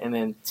 And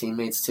then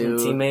teammates too.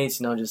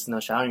 Just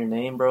shouting your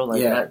name, bro.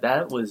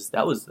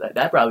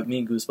 That brought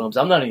me goosebumps.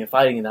 I'm not even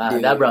fighting in that.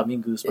 That brought me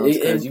goosebumps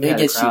because you had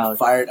gets a crowd. You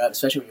fired up,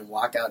 especially when you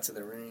walk out to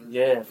the ring.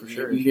 Yeah, for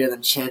sure. You hear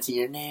them chanting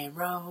your name,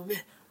 Roman.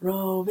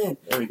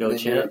 There we go,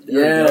 champ.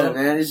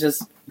 Man. It's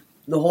just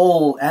the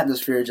whole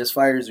atmosphere just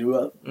fires you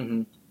up.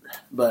 Mm-hmm.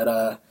 But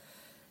I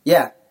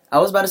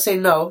was about to say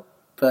no,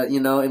 but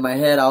in my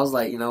head I was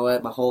like, you know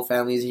what? My whole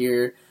family's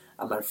here.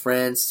 My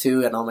friends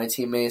too, and all my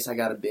teammates. I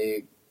got a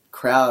big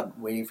crowd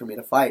waiting for me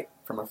to fight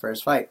for my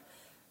first fight.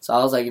 So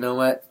I was like, you know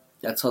what?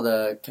 I told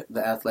the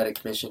athletic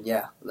commission,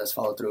 yeah, let's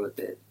follow through with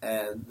it.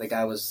 And the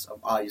guy was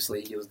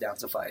he was down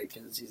to fight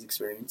because he's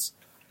experienced.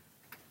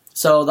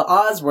 So the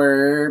odds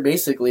were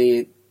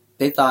basically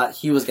they thought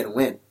he was going to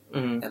win,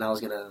 and I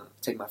was going to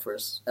take my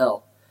first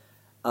L.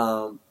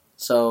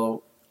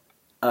 So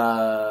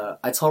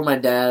I told my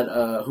dad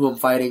who I'm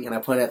fighting, and I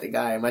pointed at the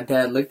guy. And my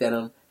dad looked at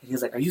him, and he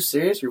was like, "Are you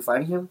serious? You're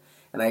fighting him?"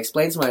 And I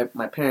explained to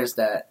my parents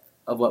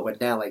of what went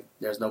down. Like,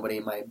 there's nobody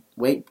in my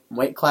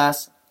weight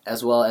class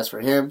as well as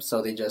for him,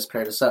 so they just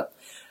paired us up.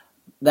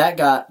 That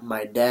got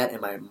my dad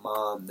and my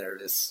mom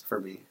nervous for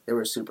me. They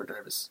were super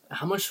nervous.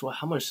 How much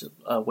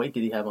weight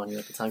did he have on you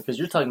at the time? Because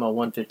you're talking about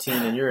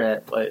 115, and you're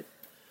at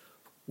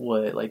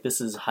what? Like,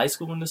 this is high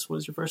school when this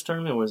was your first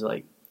tournament? Or was it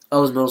like? Oh,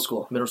 it was middle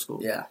school. Middle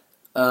school. Yeah.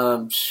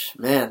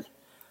 Man,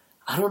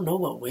 I don't know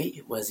what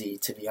weight was he,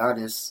 to be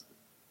honest.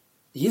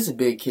 He's a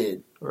big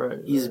kid. Right.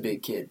 He's a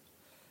big kid.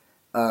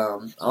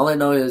 All I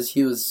know is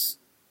he was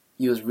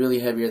really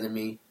heavier than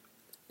me,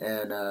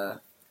 and I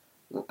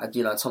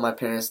told my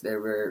parents they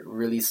were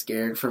really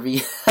scared for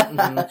me,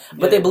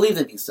 but they believed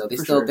in me still. They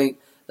still think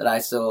that I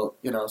still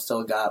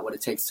got what it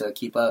takes to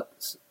keep up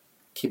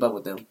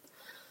with them.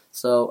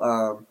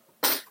 So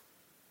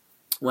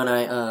when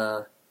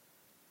I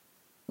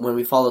when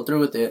we followed through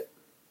with it,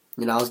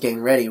 I was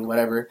getting ready,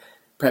 whatever,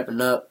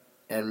 prepping up,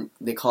 and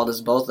they called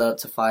us both up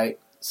to fight.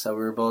 So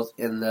we were both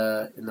in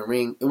the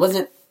ring. It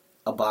wasn't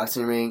a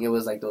boxing ring. It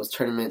was like those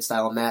tournament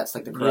style mats,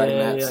 like the karate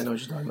mats. Yeah, I know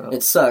what you're talking about.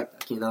 It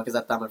sucked, because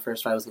I thought my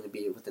first fight was going to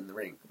be within the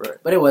ring. Right.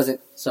 But it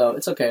wasn't, so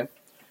it's okay.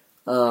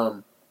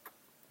 But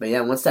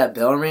yeah, once that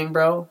bell rang,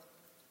 bro,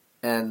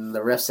 and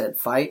the ref said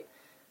fight,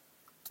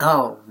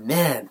 oh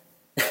man.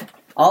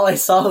 All I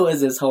saw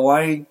was this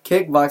Hawaiian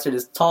kickboxer,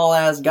 this tall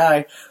ass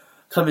guy,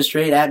 coming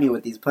straight at me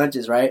with these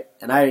punches, right?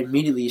 And I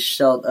immediately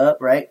shelled up,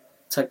 right?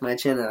 Tucked my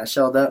chin and I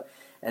shelled up.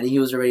 And he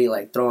was already,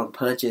 like, throwing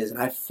punches. And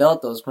I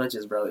felt those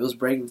punches, bro. It was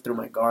breaking through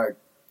my guard.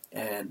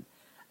 And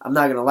I'm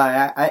not going to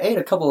lie. I ate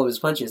a couple of his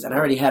punches. And I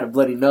already had a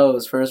bloody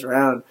nose first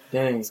round.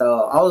 Dang.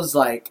 So I was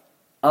like,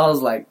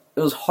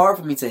 it was hard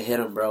for me to hit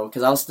him, bro.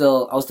 Because I was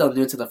still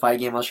new to the fight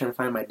game. I was trying to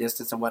find my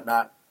distance and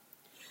whatnot.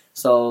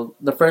 So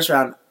the first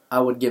round, I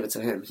would give it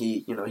to him.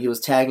 He was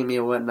tagging me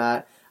and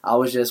whatnot. I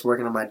was just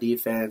working on my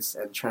defense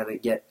and trying to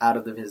get out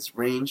of his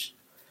range.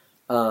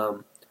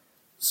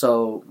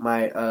 So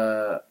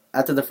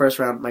after the first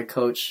round, my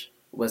coach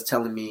was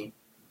telling me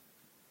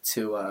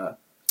to,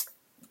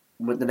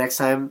 when the next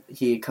time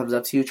he comes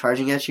up to you,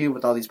 charging at you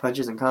with all these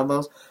punches and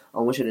combos, I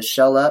want you to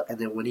shell up, and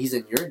then when he's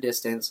in your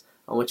distance,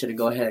 I want you to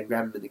go ahead and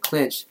grab him in the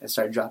clinch and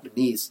start dropping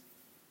knees.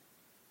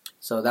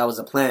 So that was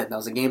a plan. That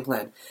was a game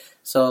plan.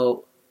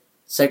 So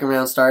second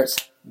round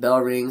starts, bell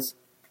rings,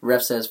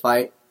 ref says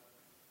fight.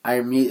 I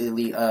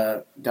immediately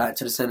got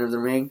to the center of the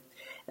ring,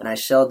 and I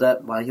shelled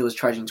up while he was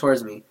charging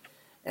towards me.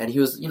 And he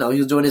was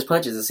doing his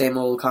punches, the same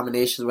old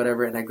combinations,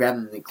 whatever, and I grabbed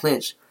him in the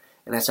clinch,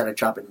 and I started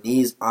dropping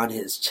knees on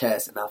his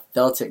chest, and I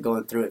felt it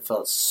going through. It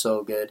felt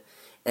so good.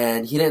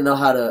 And he didn't know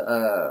how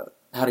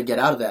to get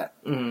out of that.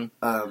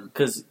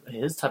 Because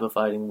his type of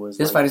fighting was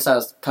his fighting style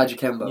is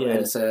Kajikembo. Yeah.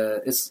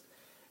 And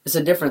it's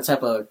a different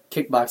type of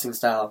kickboxing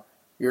style.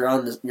 You're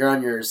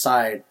on your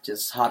side,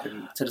 just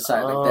hopping to the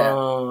side like that.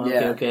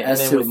 Okay. And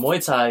then with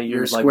Muay Thai,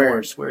 you're like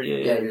more square.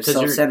 Yeah, you're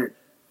self-centered.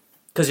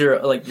 Because your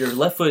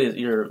left foot is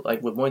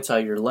with Muay Thai,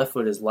 your left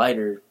foot is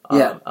lighter.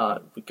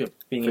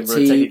 Being able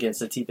to take against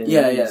the teeth.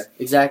 Yeah,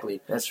 exactly.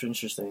 That's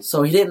interesting.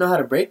 So he didn't know how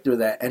to break through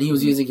that, and he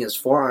was using his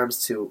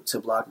forearms to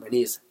block my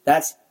knees.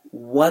 That's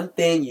one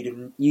thing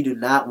you do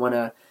not want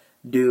to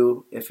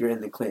do if you're in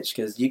the clinch,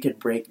 because you could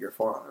break your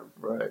forearm.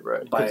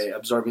 Right. By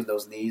absorbing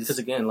those knees. Because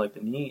again, like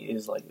the knee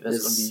is like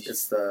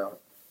it's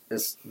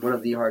one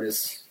of the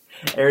hardest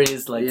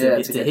areas to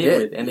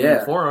hit with, and then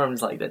your forearm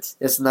is like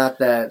it's not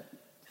that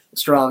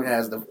strong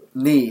as the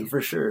knee.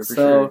 For sure.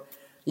 So,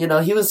 he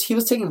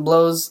was taking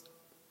blows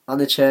on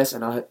the chest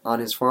and on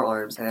his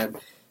forearms, and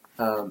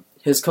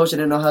his coach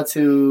didn't know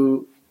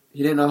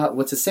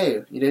what to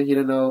say. He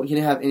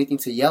didn't have anything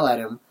to yell at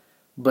him,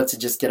 but to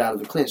just get out of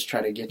the clinch,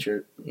 try to get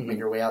make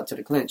your way out to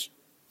the clinch.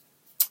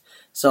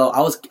 So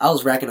I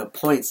was racking up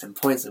points and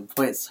points and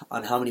points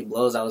on how many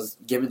blows I was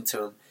giving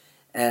to him,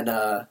 and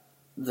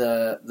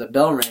the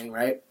bell rang,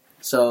 right.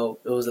 So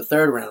it was the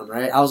third round,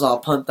 right? I was all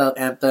pumped up,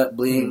 amped up,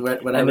 bleeding,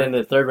 whatever. And then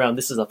the third round,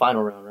 this is the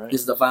final round, right?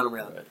 This is the final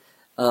round. Right.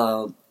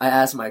 I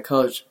asked my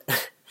coach,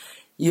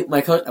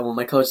 my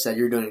coach said,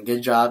 "You're doing a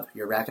good job.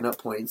 You're racking up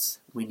points.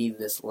 We need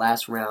this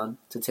last round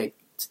to take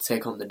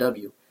home the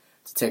W,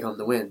 to take home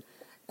the win."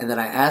 And then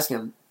I asked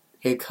him,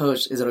 "Hey,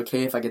 coach, is it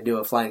okay if I could do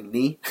a flying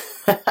knee?"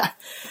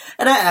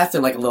 And I asked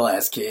him like a little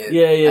ass kid,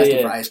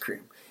 asking for ice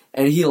cream.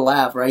 And he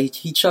laughed, right?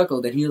 He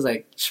chuckled, and he was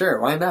like,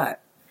 "Sure, why not?"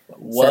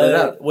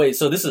 What? Wait,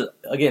 so this is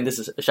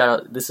a shout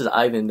out. This is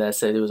Ivan that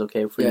said it was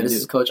okay for you to do. Yeah, this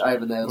is Coach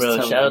Ivan that was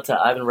telling shout out to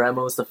Ivan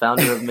Ramos, the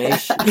founder of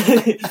Mace.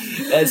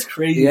 That's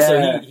crazy. Yeah.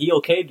 So he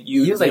okayed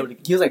you. He was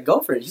like, go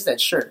for it. He said,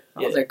 sure.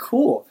 I was like,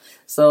 cool.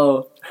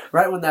 So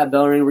right when that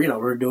bell rang,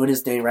 we're doing his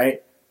thing,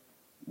 right?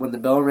 When the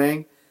bell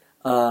rang,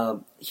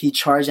 he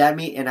charged at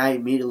me, and I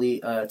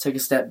immediately took a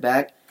step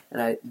back, and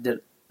I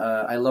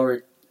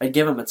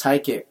gave him a tie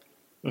kick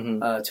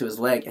to his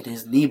leg, and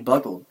his knee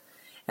buckled.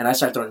 And I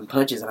started throwing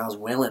punches, and I was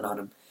wailing on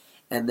him.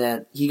 And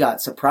then he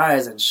got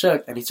surprised and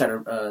shook, and he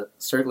started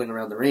circling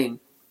around the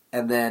ring.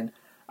 And then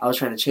I was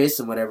trying to chase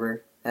him,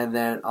 whatever. And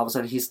then all of a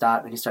sudden he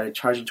stopped, and he started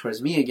charging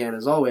towards me again,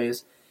 as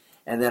always.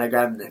 And then I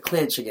grabbed him in the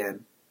clinch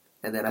again.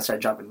 And then I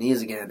started dropping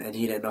knees again, and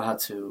he didn't know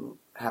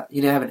he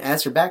didn't have an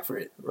answer back for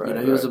it. Right,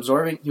 he was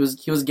absorbing. He was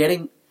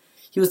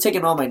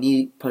taking all my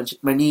knee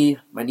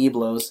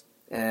blows,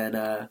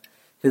 and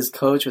his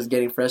coach was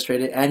getting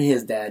frustrated, and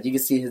his dad. You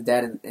can see his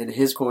dad in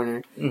his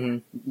corner,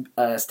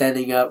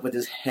 standing up with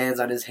his hands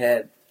on his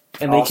head,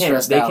 and they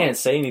can't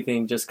say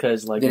anything just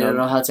because they don't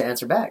know how to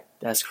answer back.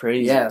 That's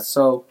crazy. Yeah.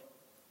 So,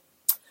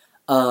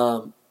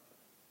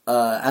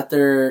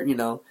 after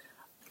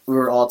we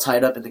were all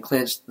tied up in the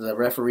clinch, the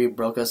referee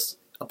broke us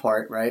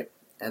apart, right?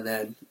 And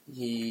then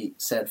he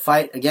said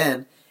fight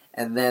again,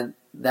 and then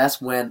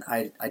that's when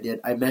I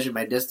measured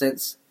my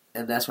distance,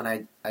 and that's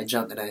when I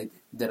jumped and I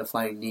did a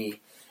flying knee.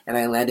 And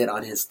I landed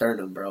on his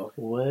sternum, bro.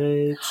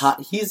 What?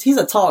 He's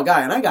a tall guy,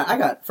 and I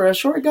got for a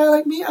short guy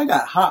like me, I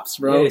got hops,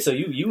 bro. Yeah, so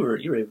you were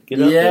able to get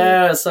up there.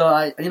 Yeah, so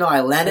I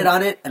landed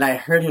on it, and I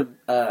heard him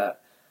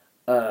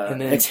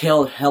And then-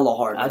 exhaled hella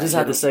hard. I just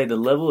have to say the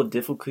level of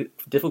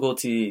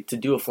difficulty to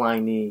do a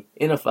flying knee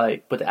in a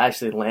fight, but to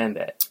actually land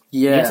that.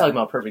 yeah, You're talking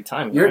about perfect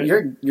timing. you're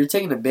right? you're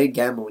taking a big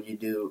gamble when you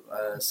do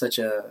such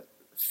a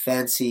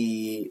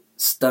fancy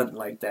stunt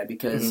like that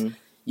because Mhm.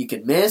 you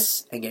could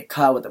miss and get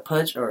caught with a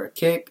punch or a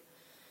kick.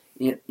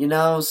 You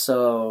know,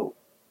 so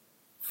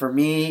for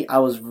me, I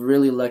was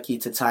really lucky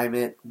to time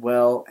it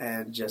well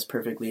and just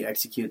perfectly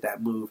execute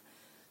that move.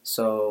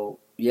 So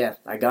yeah,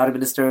 I got him in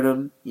the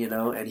sternum, you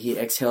know, and he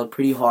exhaled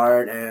pretty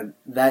hard, and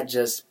that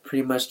just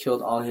pretty much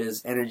killed all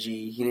his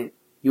energy.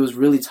 He was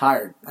really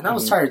tired, and I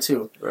was Mhm. tired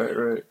too.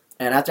 Right.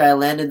 And after I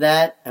landed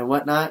that and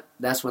whatnot,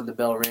 that's when the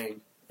bell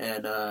rang,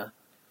 and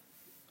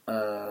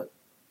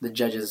the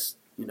judges,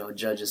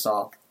 judge us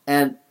all.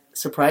 And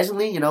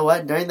surprisingly, you know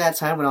what? During that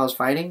time when I was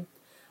fighting,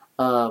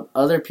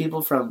 other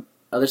people from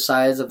other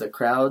sides of the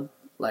crowd,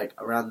 like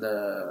around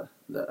the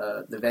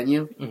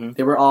venue, Mhm.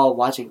 they were all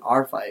watching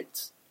our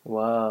fights.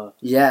 Wow.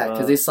 Yeah, Wow.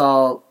 because they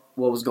saw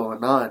what was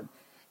going on,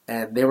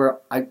 and they were.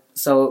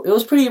 So it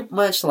was pretty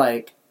much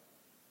like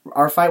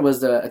our fight was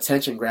the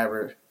attention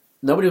grabber.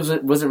 Nobody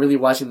wasn't really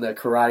watching the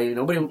karate.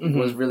 Nobody Mhm.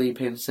 was really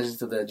paying attention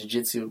to the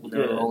jiu-jitsu when they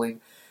were Yeah.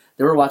 rolling.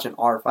 They were watching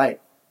our fight.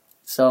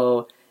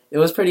 So it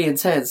was pretty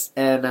intense.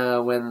 And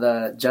when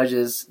the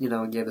judges,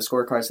 gave the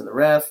scorecards to the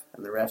ref,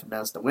 and the ref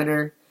announced the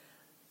winner,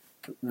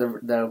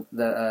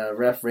 the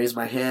ref raised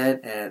my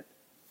hand, and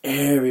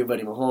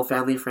everybody, my whole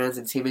family, friends,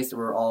 and teammates, they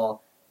were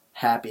all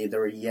happy. They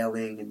were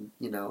yelling, and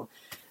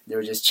they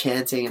were just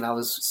chanting, and I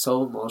was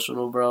so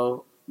emotional,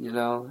 bro.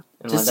 And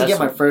Just like, to get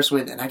my that's- first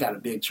win, and I got a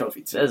big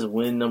trophy too. That's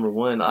win number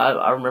one.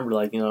 I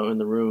remember in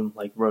the room,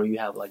 bro, you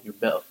have your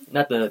belt,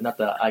 not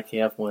the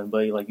IKF one,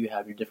 but you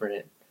have your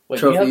different you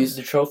Trophies.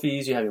 have the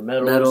trophies, you have your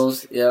medals,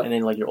 Medals, yeah. and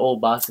then your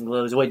old boxing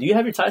gloves. Wait, do you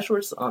have your tie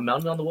shorts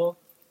mounted on the wall?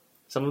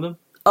 Some of them.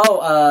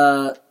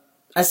 Oh,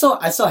 I still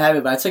have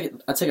it, but I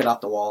took it off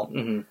the wall.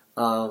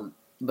 Mm-hmm.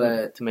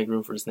 But to make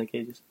room for the snake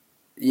cages.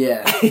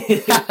 yeah,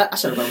 I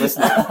should have done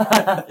listening.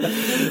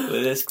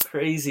 But that's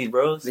crazy,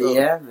 bro. So,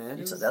 yeah,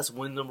 man. So that's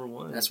win number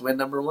one. That's win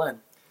number one.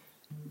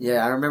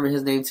 Yeah, I remember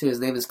his name too. His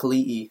name is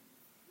Kali'i.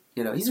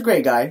 He's a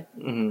great guy.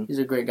 Mm-hmm. He's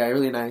a great guy,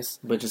 really nice.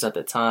 But just at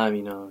the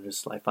time,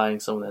 just fighting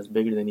someone that's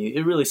bigger than you,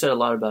 it really said a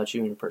lot about you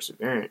and your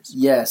perseverance.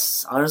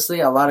 Yes, honestly,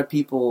 a lot of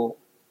people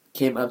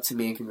came up to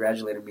me and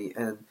congratulated me,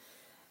 and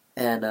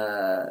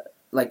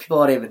people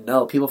I don't even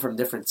know, people from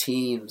different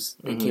teams,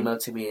 they came up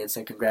to me and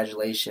said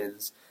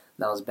congratulations,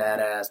 that was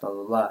badass, blah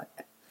blah blah.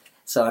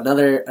 So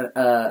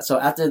so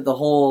after the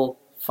whole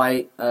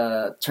fight,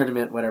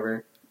 tournament,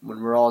 whatever,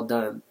 when we're all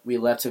done, we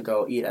left to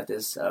go eat at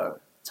this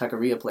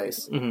taqueria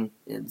place in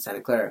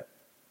Santa Clara.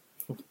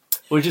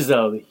 Which is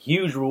a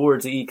huge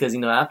reward to eat because,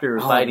 after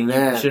fighting,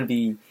 man. you shouldn't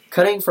be...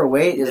 Cutting for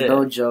weight is Yeah.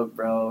 no joke,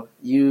 bro.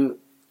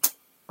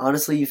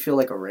 Honestly, you feel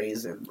like a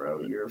raisin,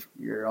 bro.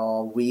 You're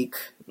all weak.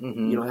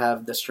 Mm-hmm. You don't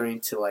have the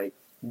strength to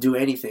do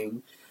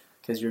anything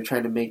because you're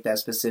trying to make that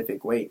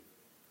specific weight.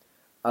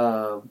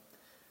 But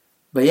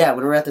yeah, when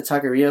we were at the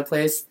taqueria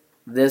place,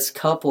 this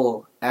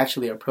couple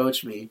actually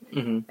approached me,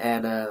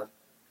 and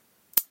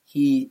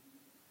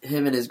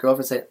him and his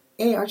girlfriend said,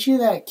 "Hey, aren't you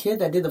that kid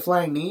that did the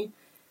flying knee?"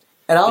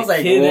 And I was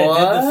like, kid "What?"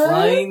 that did the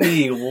flying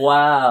knee.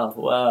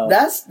 Wow.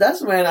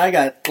 That's when I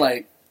got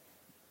I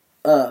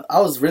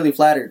was really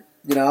flattered.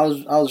 I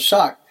was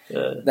shocked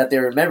that they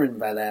remembered me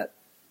by that.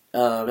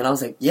 And I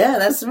was like, "Yeah,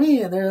 that's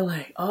me." And they were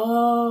like,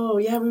 "Oh,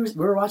 yeah, we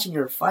were watching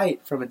your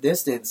fight from a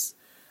distance."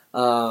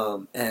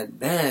 And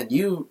man,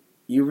 you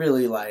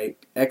really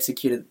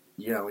executed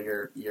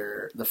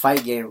the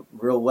fight game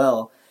real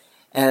well,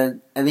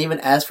 and they even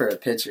asked for a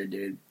picture,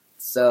 dude.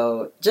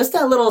 So just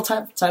that little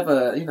type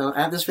of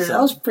atmosphere, that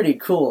was pretty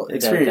cool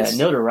experience. That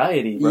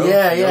notoriety, bro.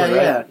 Yeah.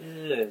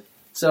 Yeah.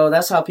 So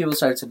that's how people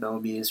started to know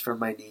me, is from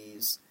my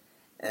knees,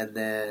 and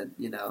then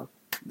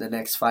the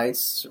next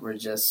fights were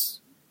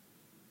just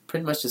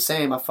pretty much the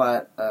same. I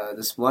fought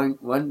this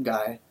one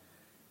guy.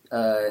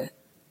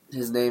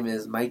 His name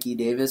is Mikey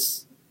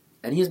Davis,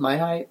 and he's my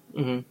height.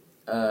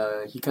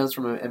 Mm-hmm. He comes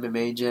from an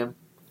MMA gym,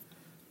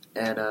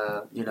 and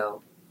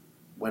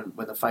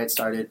when the fight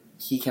started,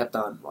 he kept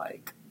on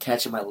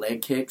catching my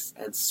leg kicks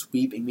and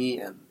sweeping me,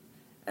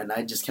 and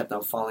I just kept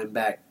on falling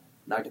back,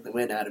 knocking the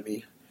wind out of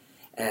me.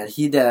 And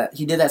he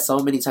did that so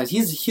many times.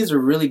 He's a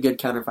really good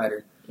counter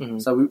fighter. Mm-hmm.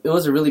 So it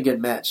was a really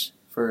good match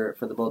for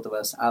the both of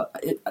us.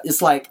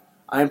 It's like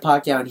I'm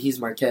Pacquiao and he's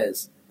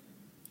Marquez.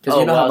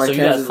 How Marquez so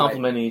you guys is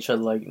complimenting each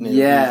other in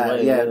yeah.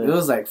 these ways, It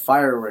was like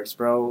fireworks,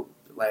 bro.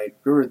 We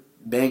were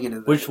banging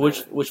in the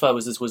Which fight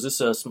was this? Was this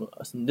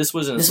this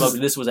wasn't a smoke?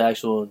 This was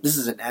actual. This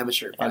is an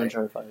amateur fight.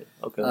 Amateur fight.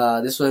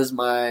 Okay. This was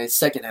my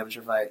second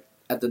amateur fight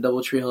at the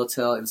DoubleTree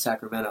Hotel in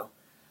Sacramento.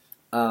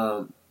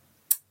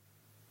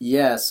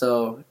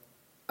 So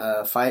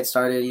fight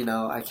started.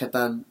 I kept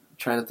on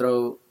trying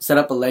to set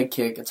up a leg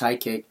kick, a tie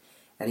kick,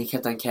 and he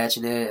kept on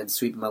catching it and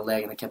sweeping my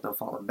leg, and I kept on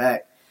falling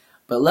back.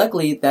 But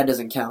luckily, that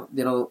doesn't count.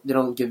 They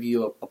don't give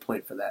you a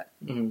point for that.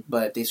 Mm-hmm.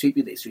 But if they sweep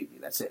you, they sweep you.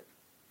 That's it.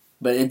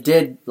 But it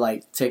did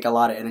like take a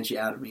lot of energy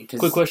out of me.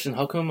 Quick question: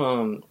 How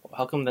come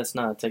that's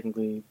not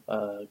technically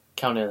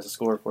counted as a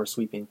score for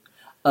sweeping?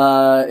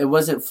 It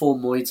wasn't full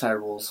Muay Thai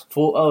rules.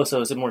 Full. Oh,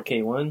 so is it more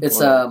K1?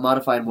 It's a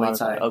modified Muay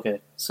Thai.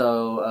 Okay.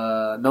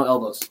 So no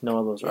elbows. No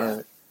elbows.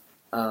 Yeah.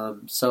 Right.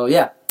 So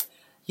yeah,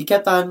 he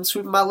kept on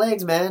sweeping my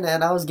legs, man,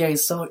 and I was getting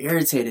so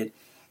irritated.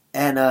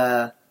 And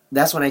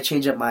that's when I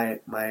changed up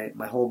my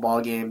whole ball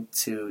game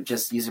to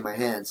just using my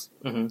hands.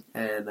 Mm-hmm.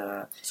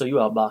 And so you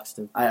outboxed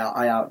him. I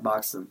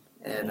outboxed him.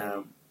 And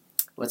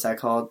what's that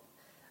called?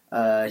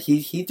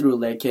 He threw a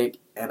leg kick,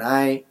 and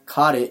I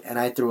caught it, and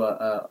I threw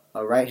a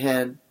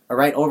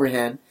right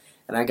overhand,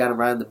 and I got him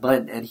right on the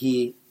button, and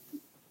he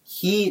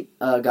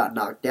got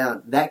knocked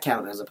down. That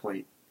counted as a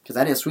point because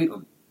I didn't sweep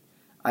him.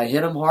 I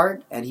hit him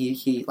hard, and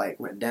he like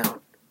went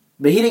down,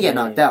 but he didn't get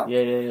knocked out.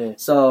 Yeah.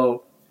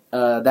 So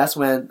that's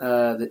when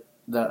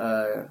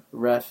the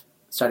ref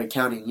started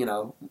counting,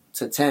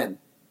 to 10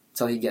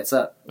 until he gets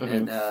up,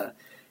 Mm-hmm.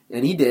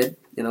 and he did.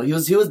 He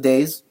was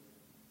dazed,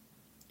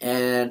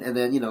 and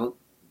then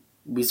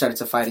we started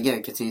to fight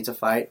again, continued to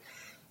fight,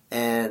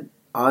 and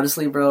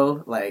honestly,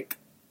 bro, like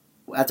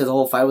after the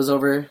whole fight was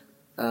over,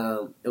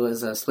 it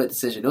was a split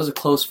decision. It was a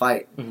close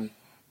fight, mm-hmm.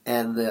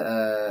 and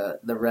the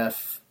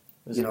ref.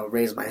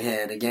 Raised my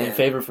hand again. In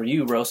favor for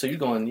you, bro. So you're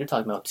talking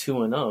about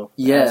 2-0.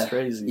 Yeah, that's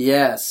crazy.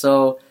 Yeah.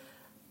 So,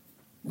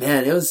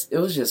 man, it was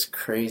just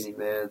crazy,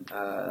 man.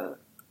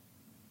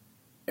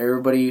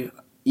 Everybody,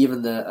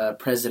 even the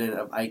president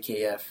of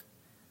IKF,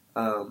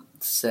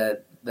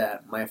 said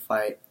that my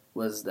fight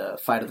was the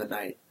fight of the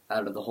night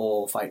out of the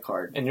whole fight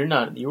card. And you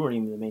weren't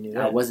even the main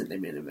event. I wasn't the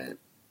main event.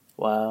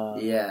 Wow.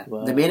 Yeah.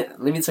 Wow. Let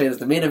me tell you this.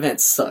 The main event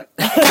sucked.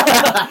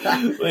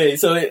 Wait,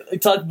 so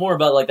talk more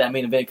about like that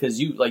main event because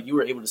you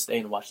were able to stay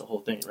and watch the whole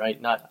thing, right?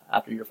 Not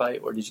after your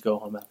fight, or did you go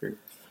home after?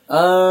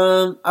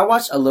 I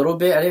watched a little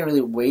bit. I didn't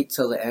really wait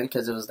till the end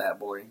because it was that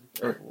boring.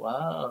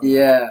 Wow.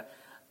 Yeah.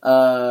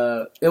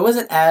 It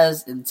wasn't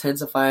as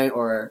intensifying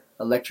or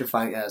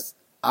electrifying as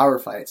our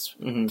fights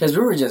because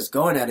we were just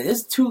going at it.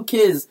 It's two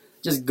kids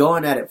just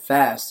going at it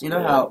fast. You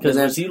know how? Because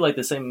was he like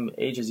the same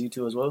age as you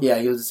two as well? Yeah,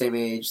 he was the same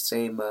age,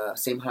 same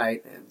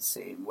height, and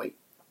same weight.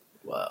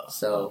 Wow.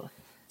 So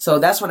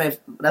that's when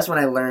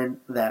I learned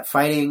that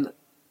fighting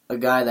a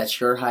guy that's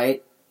your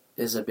height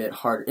is a bit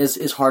harder.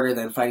 Is harder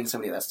than fighting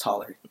somebody that's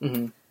taller.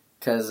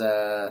 Because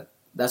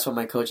that's what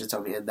my coaches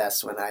told me, and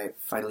that's when I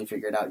finally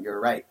figured out you're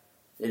right.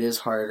 It is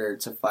harder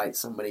to fight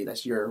somebody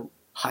that's your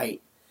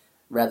height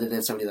rather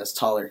than somebody that's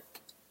taller.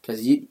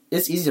 Because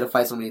it's easy to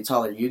fight somebody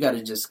taller. You got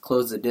to just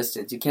close the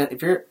distance. You can't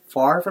if you're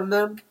far from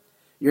them,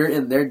 you're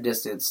in their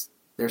distance,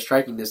 their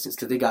striking distance,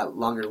 because they got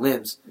longer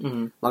limbs,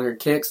 longer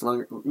kicks,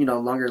 longer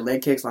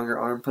leg kicks, longer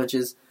arm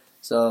punches.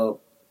 So,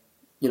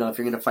 if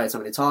you're gonna fight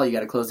somebody tall, you got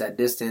to close that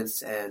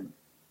distance, and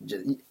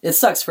it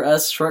sucks for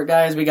us short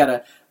guys. We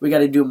gotta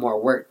do more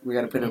work. We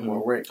gotta put in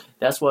more work.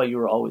 That's why you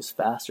were always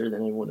faster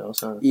than anyone else,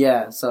 huh?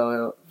 Yeah.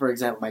 So, for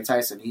example, Mike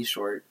Tyson, he's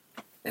short,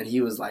 and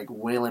he was like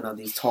wailing on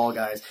these tall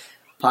guys.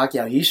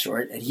 Pacquiao, he's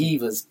short, and he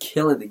was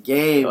killing the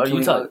game. Oh,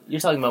 you're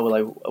talking about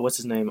like what's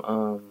his name?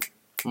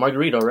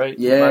 Margarito, right?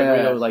 Yeah.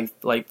 Margarito,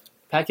 like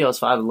Pacquiao's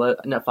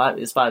 5'11", not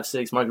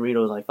 5'6".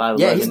 Margarito is like 5'11".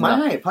 Yeah, he's my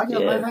height.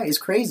 Pacquiao's my height. It's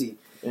crazy.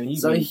 And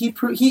he's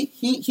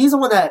the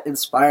one that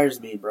inspires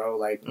me, bro.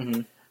 Like,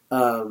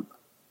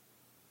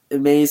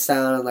 it may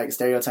sound like a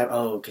stereotype.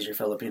 Oh, because you're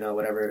Filipino,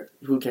 whatever.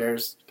 Who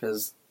cares?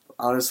 Because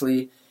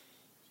honestly,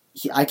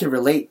 I can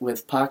relate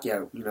with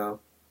Pacquiao.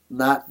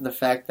 Not the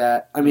fact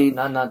that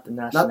not the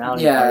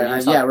nationality.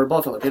 Yeah, we're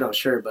both Filipino,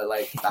 sure, but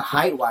like the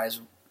height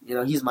wise,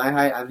 he's my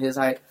height, I'm his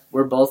height.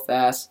 We're both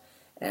fast,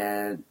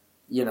 and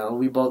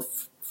we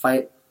both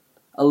fight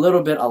a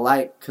little bit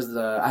alike because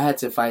I had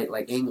to fight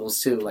like angles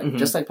too, like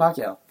just like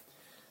Pacquiao.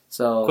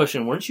 So,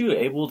 question: weren't you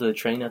able to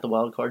train at the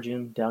Wild Card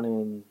Gym down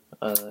in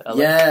LA?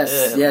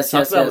 Yes.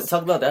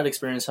 Talk about that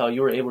experience. How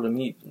you were able to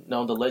meet the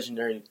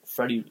legendary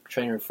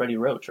trainer Freddie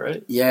Roach,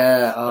 right?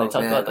 Yeah. Oh,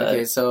 talk man. about that.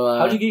 Okay, so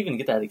how did you even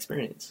get that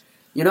experience?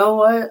 You know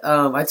what?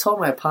 I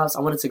told my pops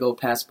I wanted to go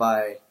pass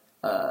by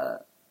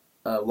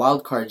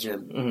Wild Card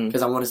Gym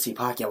because I want to see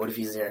Pacquiao. What if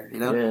he's there?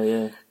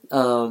 Yeah.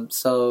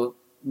 So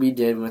we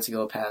did. We went to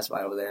go pass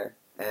by over there,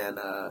 and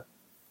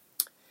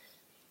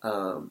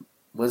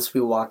once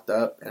we walked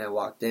up and I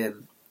walked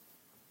in,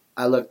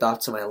 I looked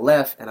off to my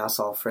left and I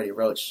saw Freddie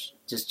Roach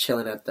just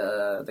chilling at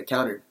the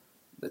counter,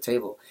 the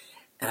table,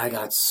 and I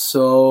got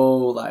so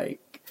like.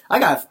 I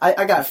got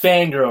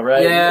fangirl,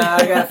 right? Yeah,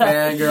 I got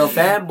fangirl,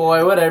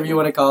 fanboy, whatever you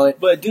want to call it.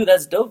 But dude,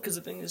 that's dope because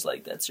the thing is,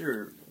 like, that's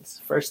your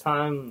first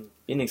time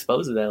being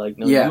exposed to that. Like,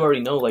 you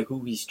already know like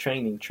who he's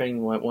training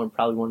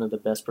probably one of the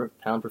best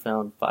pound per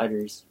pound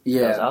fighters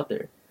that's out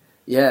there.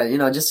 Yeah,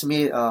 just to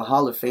me, a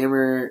Hall of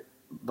Famer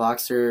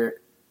boxer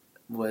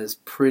was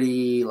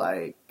pretty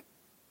like.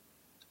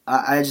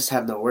 I just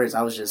have no words.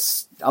 I was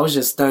just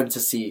stunned to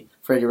see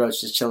Freddie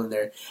Roach just chilling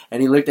there, and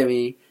he looked at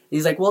me.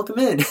 He's like, "Welcome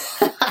in."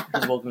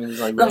 Welcome in is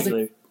like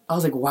regular. I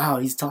was like, "Wow,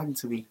 he's talking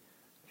to me."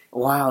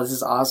 wow, this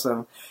is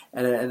awesome.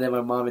 And then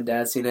my mom and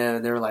dad seen it,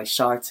 and they were like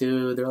shocked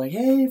too. They're like,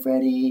 hey,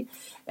 Freddie.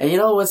 And you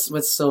know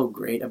what's so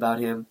great about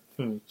him?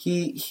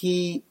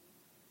 He's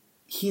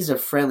a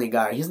friendly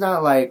guy. He's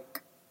not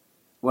like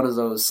one of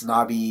those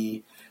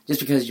snobby, just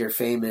because you're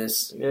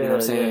famous, you know what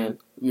I'm saying?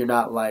 You're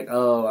not like,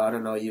 oh, I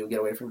don't know you, get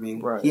away from me.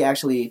 Right. He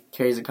actually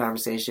carries a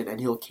conversation,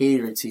 and he'll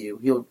cater to you.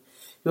 He'll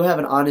have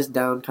an honest,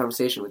 down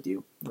conversation with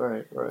you.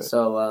 Right.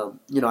 So,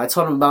 I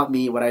told him about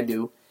me, what I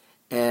do,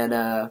 and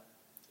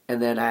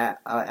then I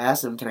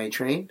asked him, can I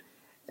train?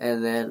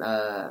 And then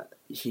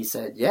he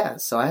said, yeah.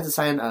 So I had to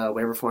sign a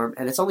waiver form,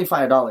 and it's only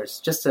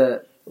 $5 just to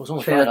It was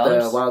only train at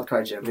 $5? the Wild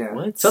Card Gym. Yeah.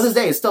 What? So this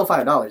day, it's still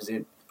 $5,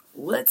 dude.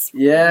 What?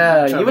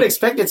 Yeah, you would make-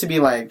 expect it to be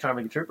like, Trying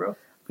to make a trip, bro?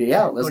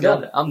 yeah, let's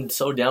go. I'm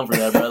so down for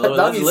that, bro.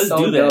 That'd be Let's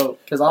so do that. dope.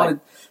 Because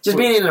just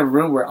being in a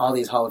room where all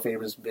these Hall of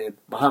Famers been,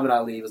 Muhammad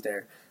Ali was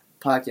there,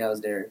 Pacquiao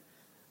was there,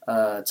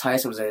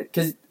 Tyson was there.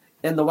 Because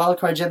in the Wild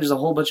Card Gym, there's a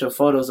whole bunch of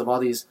photos of all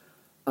these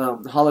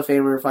Hall of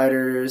Famer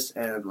fighters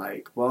and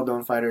like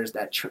well-known fighters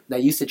that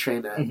used to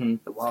train at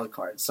the Wild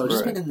Card. So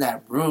just being in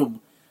that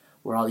room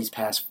where all these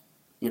past,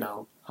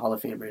 Hall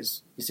of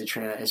Famers used to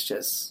train at, it's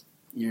just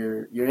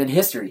you're in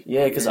history.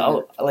 Yeah, because I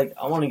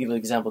want to give an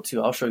example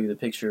too. I'll show you the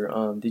picture.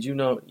 Did you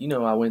know?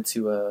 I went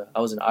to I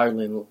was in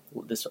Ireland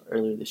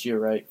earlier this year,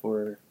 right,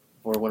 for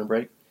winter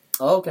break.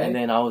 Oh, okay. And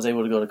then I was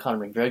able to go to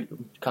Conor McGregor's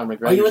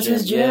Oh, you went to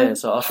his gym? Yeah,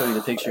 so I'll show you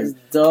the picture.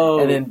 That's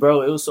dope. And then,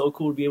 bro, it was so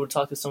cool to be able to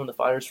talk to some of the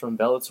fighters from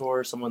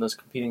Bellator, someone that's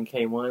competing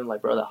in K1.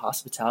 Like, bro, the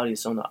hospitality of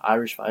some of the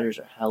Irish fighters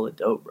are hella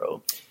dope,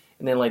 bro.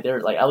 And then, like,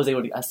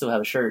 I still have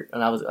a shirt,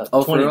 and I was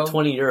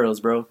 20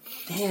 euros, bro.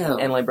 Damn.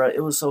 And, like, bro,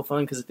 it was so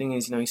fun because the thing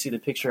is, you see the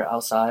picture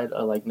outside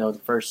of, like, the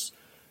first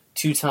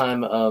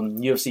two-time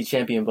UFC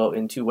champion belt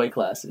in 2 weight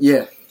classes.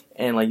 Yeah.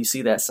 And, like, you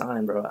see that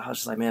sign, bro. I was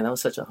just like, man, that was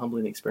such a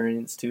humbling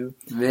experience, too.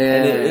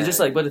 Man. And it's just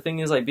like, but the thing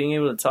is, like, being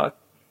able to talk.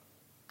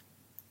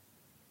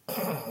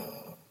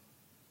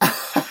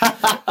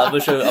 I'm gonna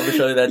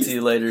show you that to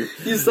you later.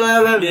 You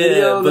saw that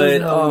video,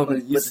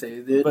 but you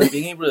saved it. But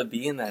being able to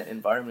be in that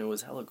environment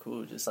was hella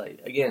cool. Just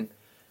like, again,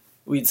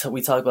 we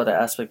talk about the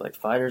aspect, like,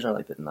 fighters are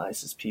like the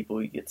nicest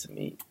people you get to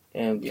meet,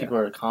 and people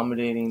are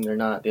accommodating. They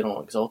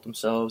don't exalt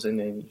themselves, and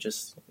then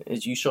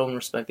as you show them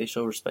respect, they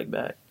show respect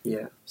back.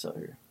 Yeah. So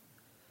here.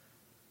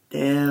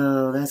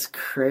 Damn, that's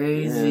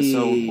crazy. Yeah,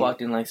 so we walked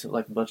in like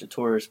a bunch of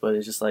tourists, but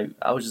it's just like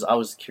I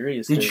was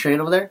curious. Did you train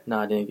over there? No,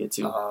 I didn't get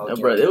to. Oh, No,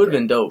 bro, it would have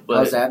been dope. But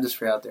how's the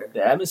atmosphere out there?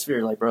 The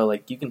atmosphere, like, bro,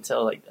 like, you can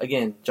tell, like,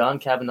 again, John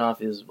Kavanagh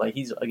is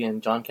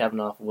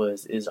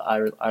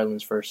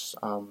Ireland's first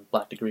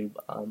black degree.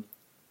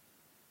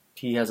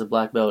 He has a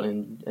black belt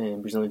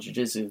in Brazilian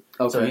Jiu-Jitsu.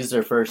 Okay. So he's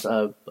their first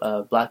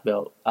black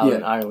belt out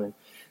in Ireland.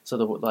 So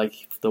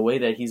the way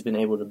that he's been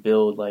able to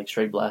build, like,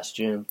 Straight Blast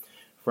Gym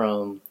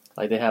from,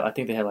 like, I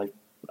think they have like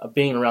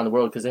being around the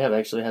world, because they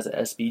has an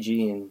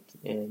SBG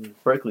in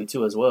Berkeley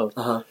too as well.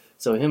 Uh-huh.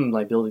 So him,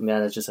 like, building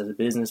that as a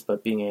business,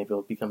 but being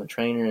able to become a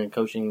trainer and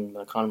coaching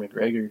Conor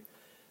McGregor,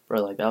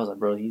 bro, like, that was like,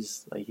 bro, he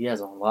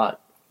has a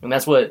lot. And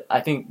that's what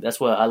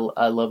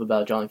I love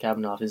about John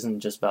Kavanagh. It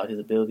isn't just about his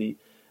ability,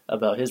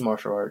 about his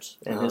martial arts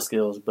and his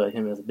skills, but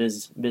him as a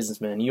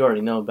businessman. You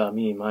already know about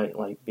me,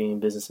 being a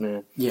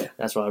businessman. Yeah.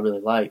 That's what I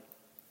really like.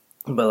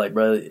 But, like,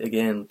 bro,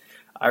 again,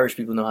 Irish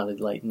people know how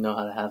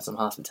to have some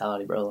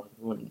hospitality, bro.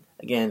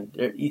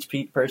 Each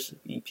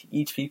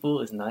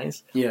people is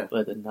nice. Yeah.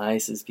 But the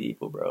nicest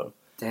people, bro.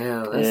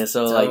 Damn. That's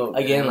So dope,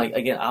 again,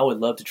 I would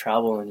love to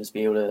travel and just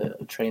be able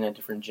to train at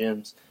different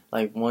gyms.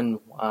 Like, one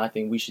I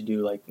think we should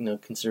do, like,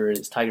 consider it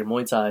is Tiger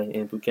Muay Thai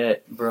in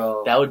Phuket,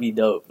 bro. That would be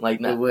dope. Like,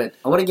 it would.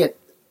 I want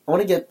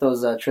to get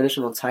those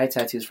traditional Thai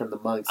tattoos from the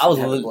monks. I was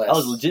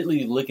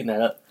legitimately looking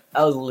that up.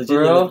 Looking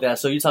at that.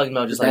 So you're talking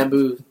about just the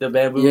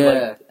bamboo,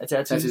 like,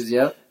 tattoos.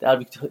 Yep.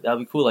 That'd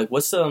be cool. Like,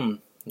 what's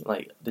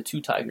like the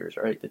 2 tigers,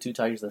 right? The 2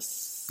 tigers.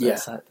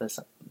 Man,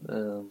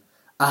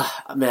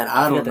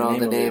 I don't know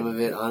the name of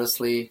it,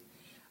 honestly.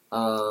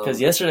 Because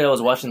yesterday I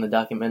was watching the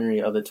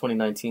documentary of the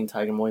 2019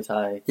 Tiger Muay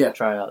Thai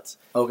tryouts.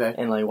 Okay.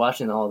 And, like,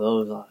 watching all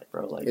those,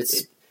 bro, like,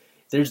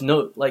 there's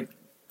no, like,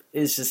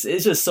 it's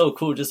just so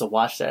cool just to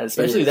watch that,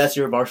 especially that's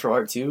your martial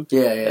art too.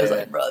 Yeah. It's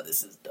like, bro,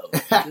 this is dope.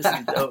 This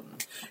is dope.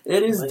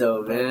 It is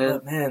dope, man.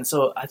 But, man,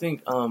 so I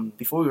think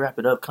before we wrap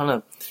it up,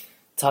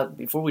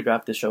 before we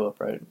wrap the show up,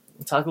 right?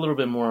 Talk a little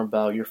bit more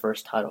about your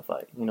first title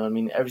fight. You know what I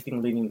mean?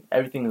 Everything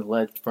is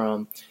led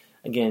from,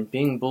 again,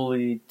 being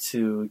bullied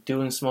to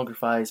doing smoker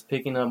fights,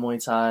 picking up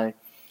Muay Thai,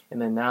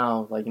 and then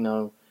now, like,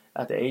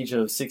 at the age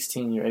of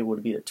 16, you're able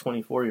to beat a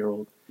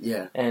 24-year-old.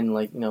 Yeah. And,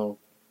 like,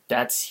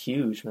 that's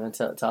huge, man.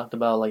 Talked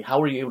about, like, how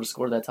were you able to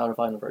score that title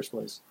fight in the first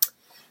place?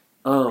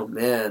 Oh,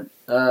 man.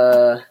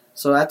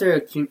 So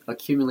after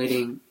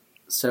accumulating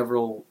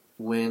several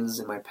wins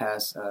in my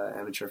past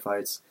amateur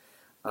fights,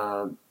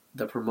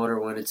 the promoter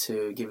wanted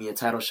to give me a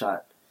title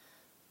shot.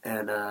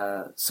 And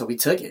so we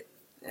took it.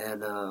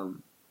 And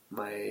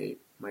my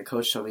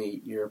coach told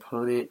me, your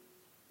opponent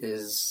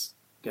is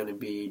going to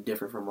be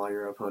different from all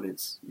your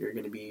opponents. You're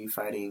going to be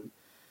fighting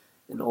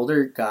an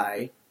older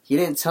guy he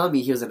didn't tell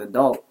me he was an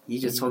adult. He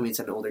just Mm-hmm. told me it's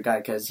an older guy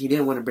because he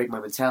didn't want to break my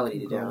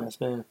mentality down. Nice,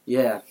 man.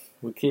 Yeah,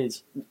 With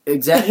kids.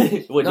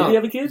 exactly. What, did he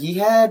have a kid? He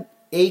had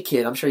a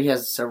kid. I'm sure he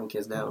has several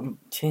kids now.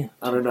 Damn.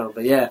 I don't know,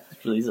 but yeah.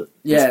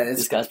 Yeah,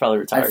 this guy's probably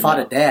retired. I fought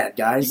now. a dad,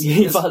 guys.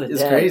 You fought a It's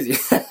dad. crazy.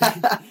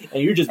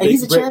 And you're just and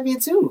he's a champion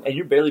too. And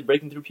you're barely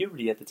breaking through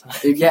puberty at the time.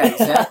 Yeah,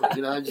 exactly.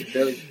 You know, I just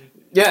barely.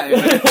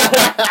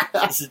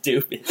 Yeah.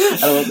 Stupid. I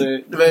don't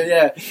know, but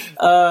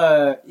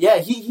yeah.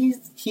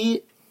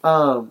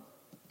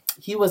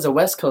 He was a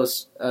West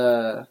Coast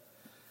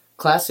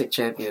Classic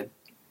champion,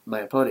 my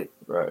opponent,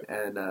 Right.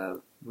 and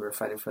we were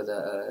fighting for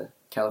the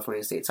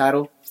California state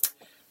title.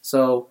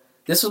 So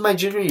this was my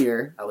junior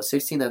year. I was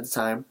 16 at the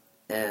time,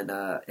 and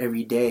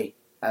every day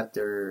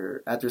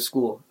after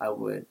school, I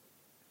would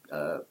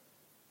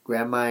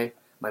grab my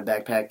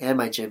backpack and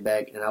my gym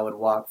bag, and I would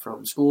walk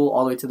from school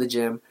all the way to the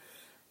gym.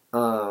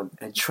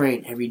 And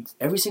train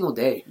every single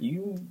day.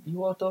 You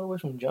walked all the way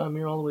from John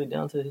Muir all the way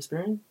down to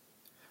Hesperian?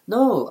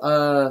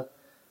 No,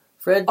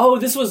 Fred. Oh,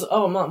 this was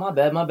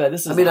my bad.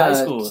 This is high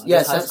school. Yeah,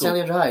 This high San school.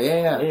 Leandro High.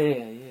 Yeah.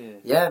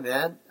 Yeah,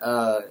 man.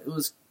 It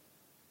was.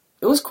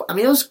 I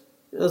mean, it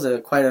was a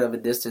quite of a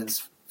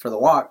distance for the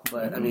walk,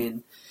 but I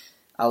mean,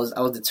 I was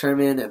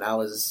determined and I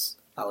was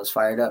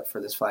fired up for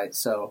this fight.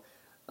 So,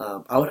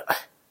 I would.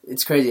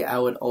 It's crazy. I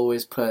would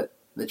always put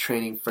the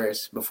training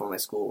first before my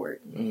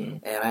schoolwork,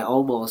 and I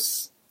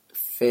almost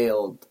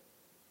failed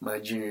my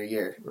junior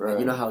year. Right.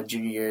 You know how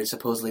junior year is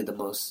supposedly the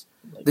most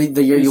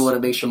the year you want to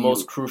make sure the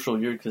most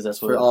crucial year because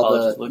that's what for all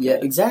colleges the look yeah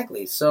at.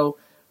 exactly. So,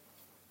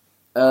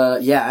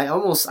 I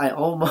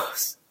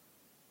almost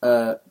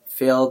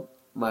failed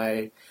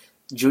my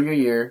junior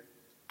year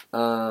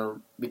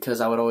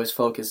because I would always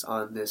focus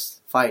on this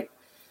fight,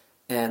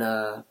 and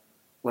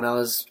when I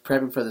was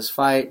prepping for this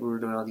fight, we were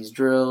doing all these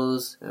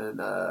drills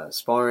and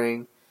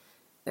sparring.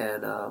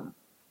 And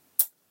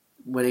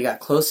when it got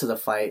close to the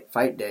fight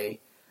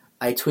day,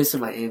 I twisted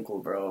my ankle,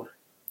 bro.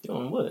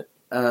 Doing what?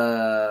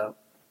 I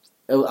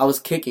was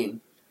kicking,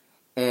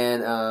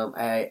 and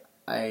I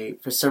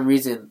for some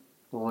reason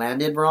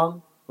landed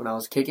wrong when I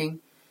was kicking,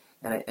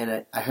 and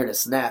I heard a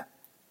snap,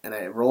 and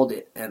I rolled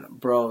it, and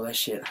bro, that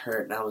shit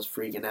hurt, and I was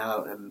freaking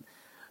out, and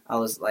I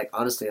was like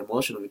honestly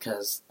emotional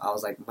because I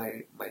was like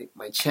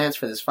my chance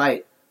for this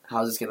fight,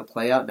 how's this gonna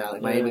play out now?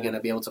 Am I even gonna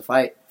be able to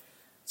fight?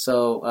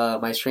 So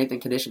my strength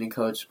and conditioning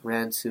coach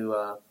ran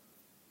to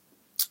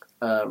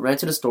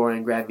the store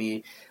and grabbed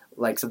me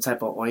like some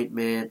type of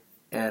ointment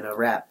and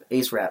a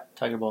Ace wrap,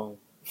 Tiger Balm.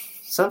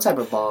 some type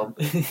of balm,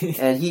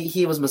 and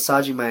he was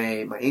massaging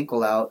my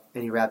ankle out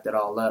and he wrapped it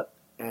all up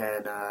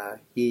and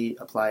he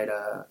applied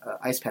a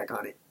ice pack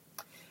on it,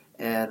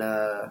 and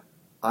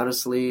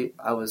honestly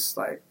I was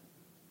like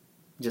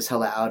just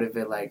hella out of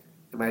it. Like,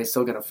 am I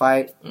still gonna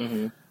fight?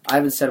 Mm-hmm.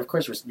 Ivan said, of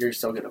course you're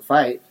still gonna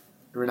fight.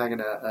 We're not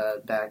gonna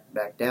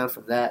back down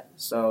from that.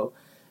 So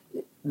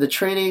the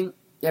training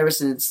ever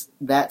since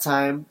that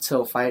time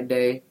till fight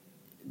day,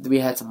 we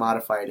had to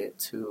modify it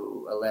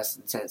to a less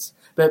intense.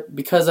 But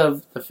because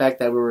of the fact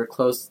that we were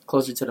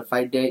closer to the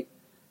fight day,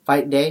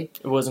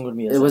 it wasn't going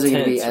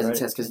to be as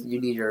intense because you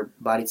need your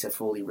body to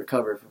fully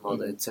recover from all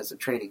the intensive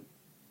training.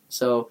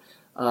 So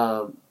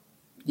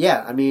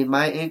yeah, I mean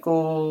my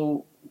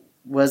ankle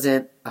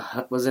wasn't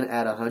at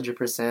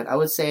 100%. I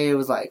would say it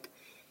was like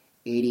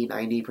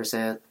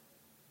 80-90%.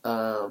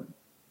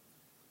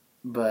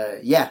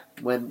 But yeah,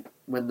 when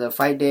the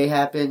fight day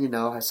happened, you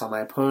know, I saw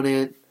my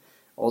opponent,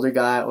 older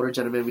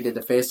gentleman. We did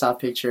the face-off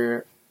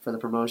picture for the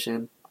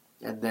promotion,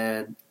 and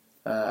then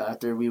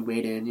after we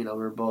weighed in, you know,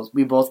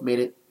 we both made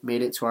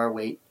it to our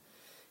weight,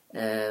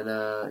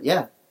 and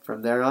yeah,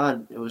 from there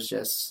on, it was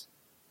just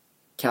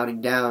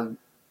counting down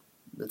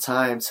the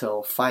time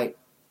till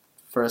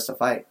for us to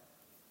fight.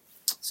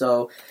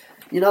 So,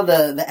 you know,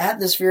 the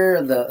atmosphere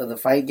of the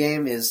fight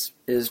game is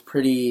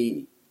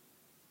pretty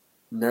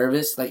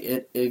nervous. Like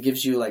it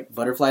gives you like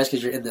butterflies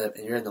because you're in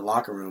the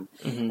locker room,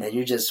 mm-hmm. and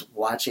you're just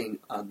watching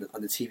on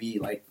the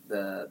TV like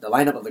the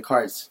lineup of the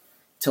cards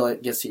till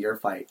it gets to your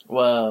fight.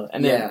 Wow,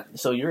 and then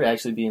so you're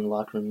actually being in the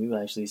locker room. You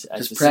actually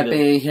just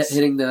prepping,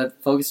 hitting the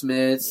focus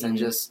mitts, mm-hmm. and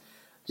just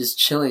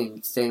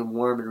chilling, staying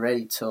warm and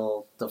ready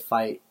till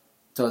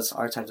it's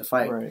our time to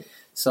fight. Right.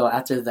 So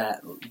after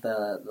that,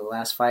 the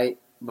last fight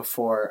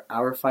before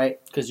our fight,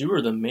 because you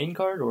were the main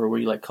card, or were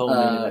you like co-main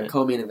event?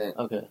 Co-main event.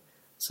 Okay.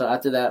 So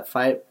after that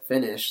fight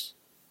finished,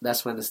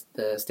 that's when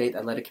the State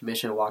Athletic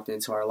Commission walked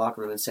into our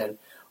locker room and said,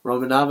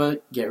 "Roman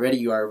Nava, get ready.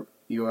 You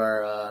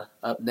are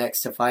up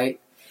next to fight,"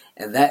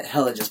 and that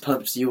hella just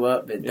pumps you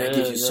up, and that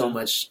gives you so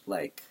much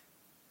like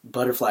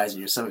butterflies in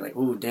your stomach. Like,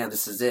 ooh, damn,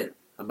 this is it.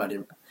 I'm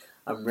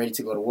ready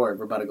to go to war.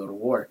 We're about to go to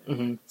war.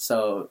 Mm-hmm.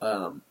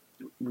 So,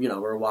 you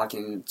know, we're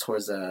walking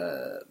towards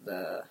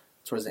the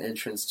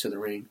entrance to the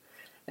ring,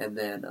 and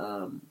then,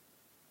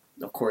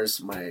 of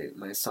course,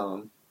 my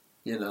song.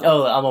 You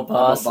know, I'm a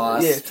boss.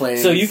 Yeah.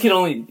 Plays. So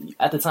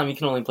at the time you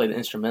can only play the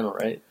instrumental,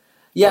 right?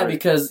 Yeah,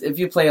 because if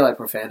you play like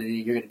profanity,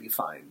 you're gonna be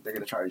fined. They're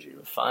gonna charge you.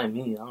 Fine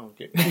me, I don't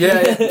care.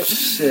 Yeah.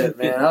 Shit,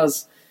 man.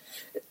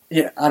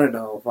 I don't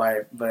know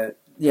why, but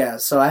yeah,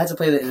 so I had to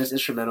play the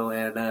instrumental,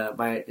 and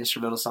my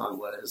instrumental song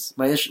was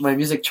my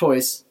music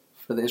choice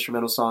for the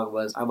instrumental song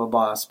was "I'm a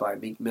Boss" by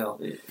Meek Mill.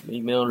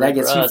 Meek Mill, That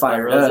gets you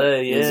fired up. Yeah,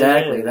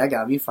 exactly, yeah. that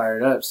got me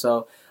fired up.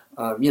 So,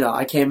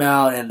 I came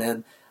out, and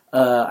then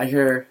I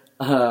hear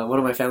one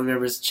of my family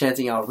members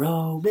chanting out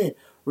 "Roman,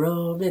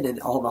 Roman," and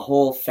all the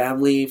whole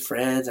family,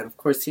 friends, and of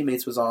course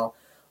teammates was all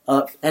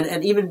up,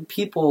 and even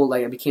people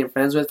like I became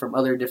friends with from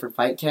other different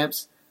fight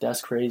camps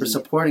That's crazy. for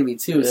supporting me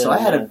too. Yeah, So I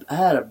had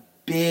a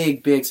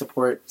big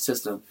support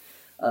system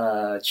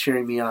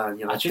cheering me on,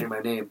 cheering my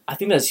name. I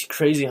think that's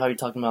crazy how you're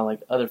talking about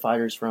like other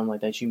fighters from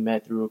like that you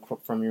met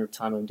from your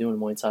time of doing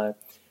Muay Thai.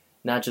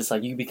 Not just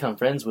like you become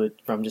friends with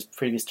from just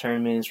previous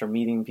tournaments, from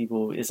meeting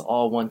people. It's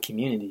all one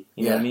community.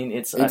 You know what I mean?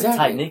 It's a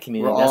tight knit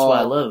community. That's what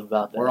I love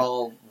about that. We're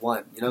all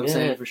one. You know what I'm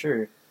saying? Yeah, for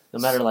sure. No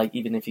matter like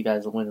even if you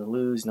guys win or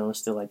lose, it's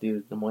still like,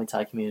 dude, the Muay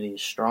Thai community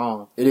is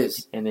strong. It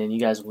is. And then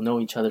you guys will know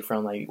each other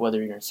from like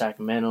whether you're in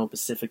Sacramento,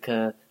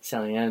 Pacifica,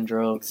 San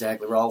Leandro.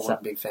 Exactly. We're all one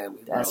big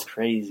family. That's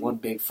crazy. One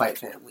big fight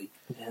family.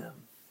 Yeah.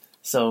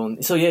 So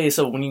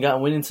when you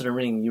went into the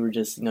ring, you were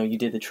just you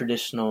did the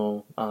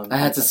traditional. I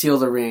had to seal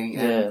the ring,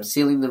 and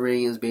sealing the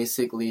ring is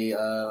basically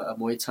a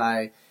Muay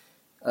Thai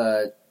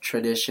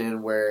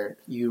tradition where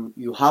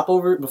you hop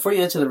over before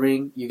you enter the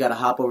ring. You got to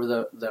hop over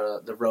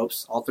the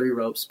ropes, all 3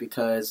 ropes,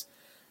 because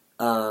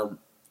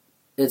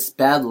it's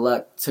bad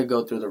luck to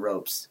go through the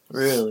ropes.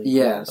 Really?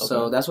 Yeah. Okay.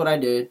 So that's what I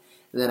did.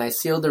 And then I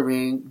sealed the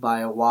ring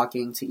by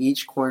walking to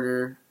each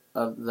corner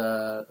of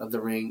the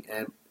ring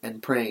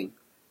and praying,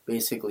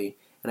 basically.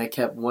 And I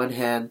kept one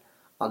hand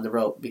on the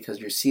rope because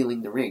you're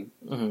sealing the ring.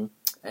 Mm-hmm.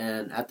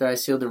 And after I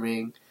sealed the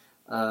ring,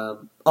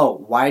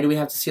 why do we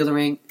have to seal the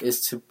ring?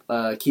 Is to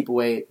keep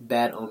away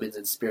bad omens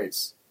and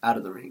spirits out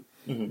of the ring.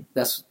 Mm-hmm.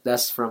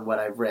 That's from what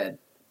I've read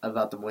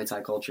about the Muay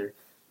Thai culture.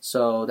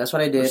 So that's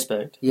what I did.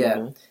 Respect.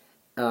 Yeah.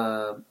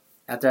 Mm-hmm.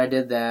 After I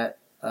did that,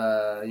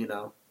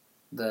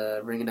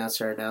 the ring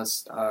announcer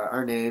announced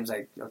our names,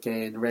 like,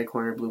 okay, in the red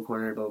corner, blue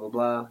corner, blah, blah,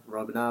 blah,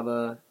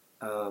 Romanava.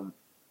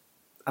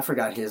 I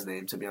forgot his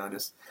name, to be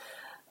honest.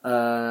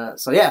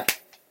 So yeah,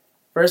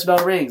 first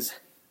bell rings,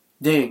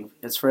 ding.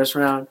 It's first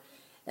round,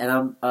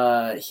 and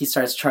he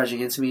starts charging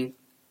into me,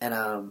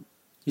 and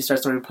he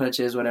starts throwing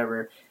punches,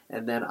 whatever,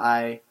 and then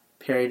I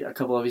parried a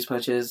couple of his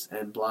punches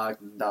and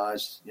blocked and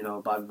dodged,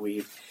 bob and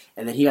weave,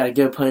 and then he got a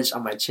good punch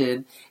on my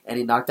chin, and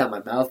he knocked out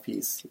my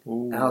mouthpiece.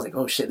 Ooh. And I was like,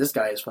 oh shit, this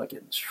guy is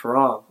fucking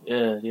strong.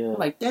 Yeah. I'm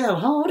like, damn,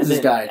 how old is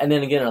this guy? And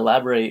then again,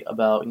 elaborate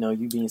about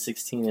you being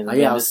 16 and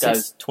this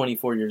guy's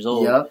 24 years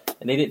old. Yep.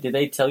 And did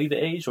they tell you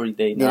the age, or did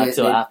they not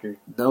until after?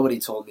 Nobody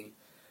told me.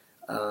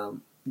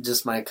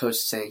 Just my coach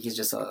saying he's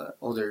just an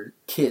older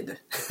kid.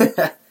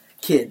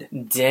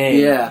 Dang.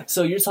 Yeah.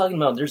 So you're talking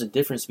about there's a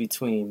difference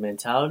between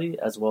mentality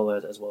as well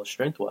as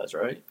strength wise,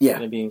 right?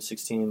 Yeah. Being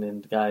 16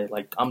 and the guy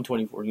like I'm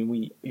 24.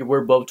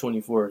 We're both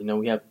 24.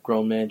 We have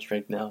grown man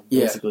strength now,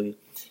 basically.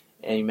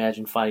 Yeah. And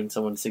imagine fighting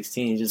someone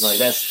 16. Just like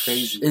that's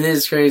crazy. It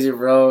is crazy,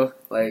 bro.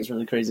 Like it's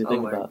really crazy to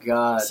think about. Oh my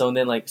god. So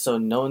then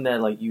knowing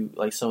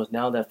that so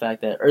now that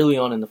fact that early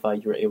on in the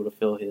fight you were able to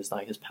feel his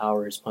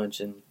power, his punch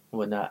and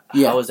whatnot.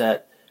 Yeah. How was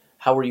that?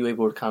 How were you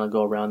able to kind of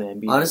go around that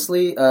and beat him?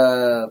 Honestly,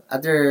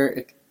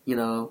 after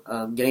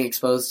getting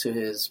exposed to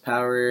his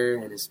power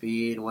and his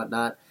speed and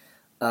whatnot,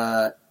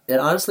 it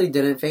honestly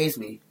didn't faze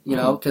me,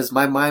 because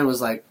my mind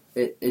was like,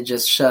 it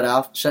just shut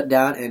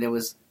down, and it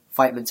was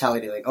fight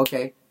mentality. Like,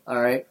 okay,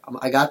 all right,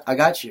 I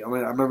got you. I'm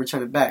gonna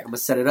return it back. I'm gonna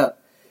set it up.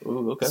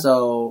 Ooh, okay.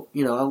 So,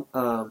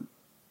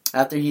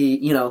 after he,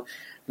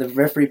 the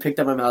referee picked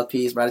up my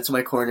mouthpiece, brought it to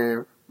my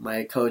corner.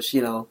 My coach,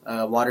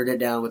 watered it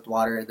down with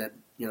water, and then,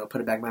 put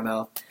it back in my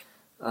mouth.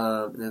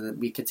 And then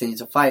we continued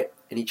to fight,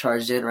 and he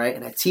charged in, right,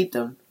 and I teeped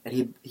him,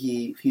 and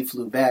he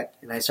flew back,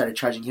 and I started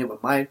charging him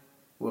with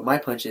my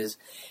punches,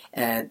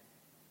 and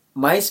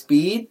my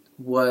speed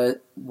was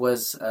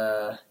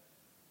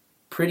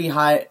pretty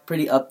high,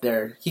 pretty up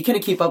there. He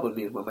couldn't keep up with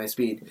me with my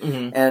speed,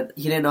 and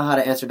he didn't know how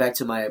to answer back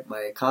to my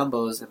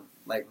combos and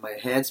like my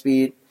hand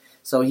speed,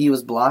 so he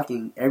was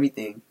blocking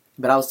everything,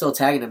 but I was still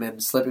tagging him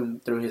and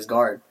slipping through his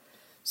guard.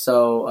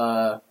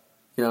 So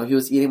he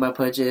was eating my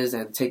punches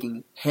and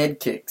taking head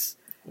kicks.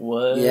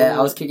 What? Yeah,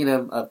 I was kicking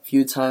him a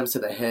few times to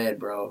the head,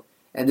 bro.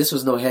 And this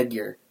was no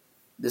headgear.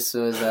 This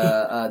was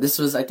I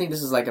think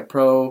this was like a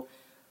pro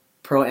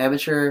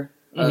amateur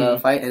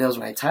fight, and it was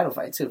my title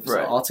fight too.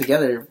 So all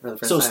together for the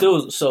first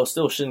time.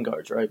 Still shin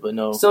guards, right? But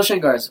no. Still shin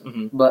guards,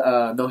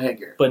 but no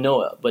headgear. But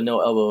no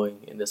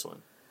elbowing in this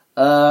one.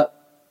 Because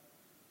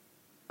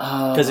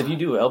if you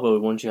do elbow,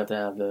 won't you have to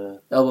have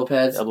the elbow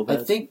pads? I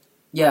think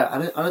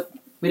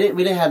we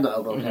didn't have no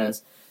elbow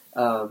pads.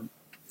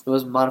 It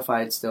was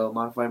modified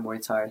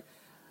Muay Thai.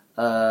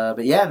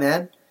 But yeah,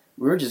 man,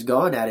 we were just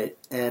going at it,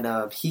 and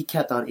he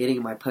kept on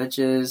eating my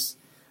punches,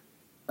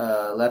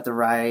 left and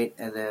right,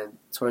 and then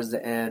towards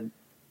the end,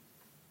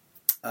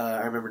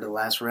 I remember the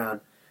last round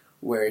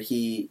where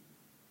he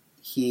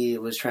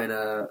was trying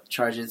to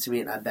charge into me,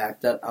 and I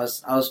backed up. I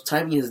was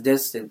timing his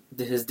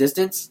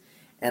distance,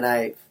 and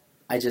I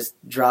just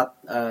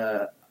dropped,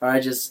 or I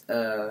just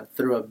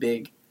threw a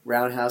big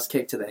roundhouse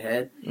kick to the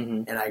head,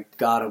 Mm-hmm. and I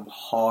got him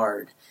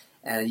hard.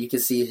 And you can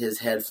see his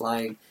head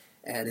flying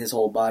and his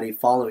whole body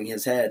following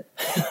his head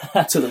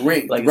to the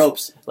ring, like the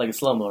ropes. like a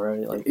slow mo,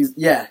 right? Like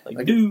Yeah.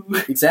 like do.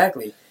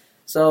 Exactly.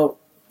 So,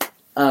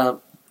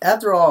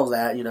 after all of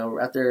that,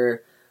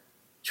 after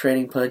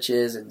trading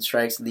punches and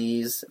strikes,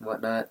 knees, and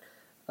whatnot,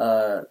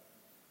 I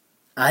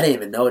didn't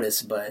even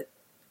notice, but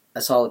I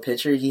saw the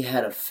picture. He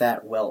had a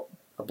fat welt,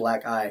 a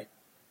black eye.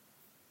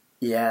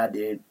 Yeah,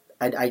 dude.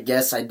 I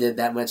guess I did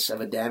that much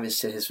of a damage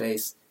to his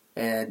face.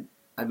 And,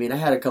 I mean, I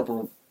had a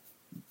couple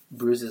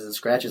bruises and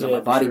scratches on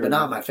my body, but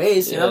not on my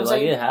face. You know what I'm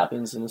saying? It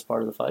happens in this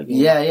part of the fight game.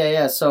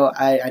 Yeah. So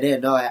I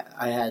didn't know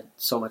I had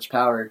so much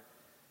power.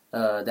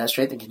 That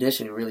strength and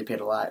conditioning really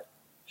paid a lot.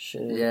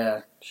 Shit.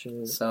 Yeah.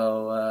 Shit.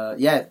 So,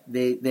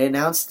 they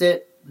announced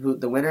it,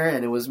 the winner,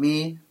 and it was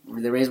me.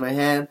 They raised my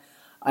hand.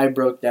 I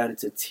broke down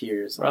into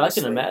tears. Bro, I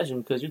can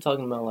imagine, because you're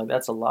talking about, like,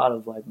 that's a lot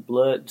of, like,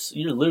 blood.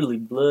 You're literally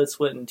blood,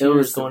 sweat, and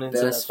tears going into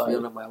that fight. It was the best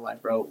feeling of my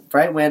life, bro.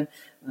 Right when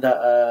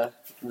the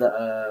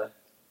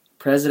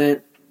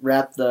president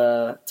wrapped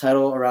the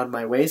title around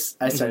my waist,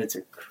 I started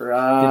to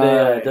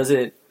cry.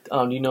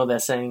 You know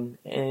that saying,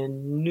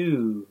 and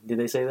new? Did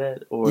they say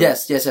that? Or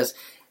Yes.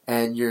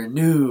 And your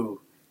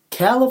new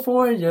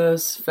California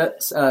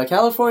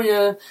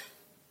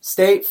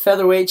State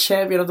Featherweight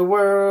Champion of the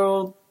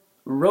World,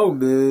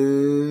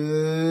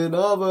 Roman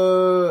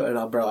Nava.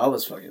 And bro, I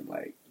was fucking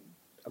like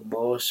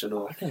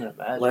emotional. I can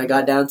imagine. When I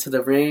got down to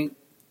the ring,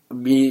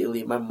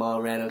 immediately my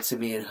mom ran up to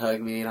me and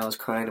hugged me, and I was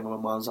crying in my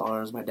mom's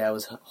arms. My dad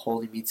was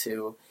holding me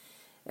too,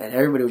 and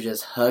everybody was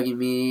just hugging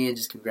me and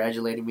just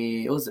congratulating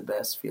me. It was the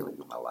best feeling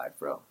of my life,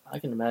 bro. I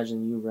can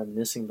imagine you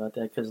reminiscing about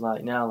that, because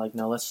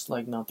let's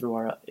through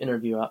our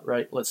interview out,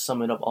 right? Let's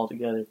sum it up all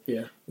together.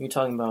 Yeah, you're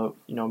talking about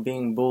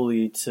being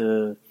bullied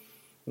to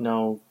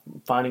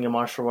finding a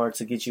martial art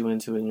to get you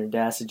into it, and your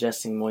dad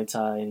suggesting Muay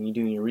Thai, and you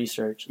doing your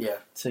research. Yeah.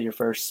 To your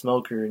first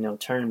smoker,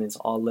 tournaments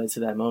all led to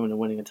that moment of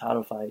winning a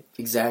title fight.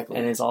 Exactly.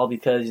 And it's all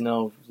because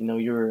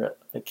you're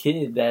a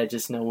kid that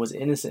just was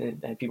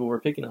innocent, and people were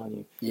picking on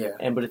you.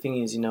 Yeah. But the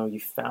thing is, you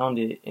found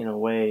it in a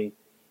way.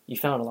 You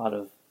found a lot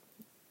of,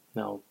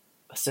 I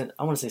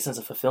want to say sense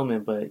of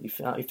fulfillment, but you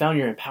found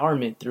your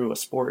empowerment through a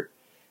sport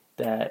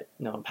that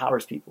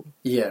empowers people.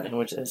 Yeah. And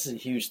which this is a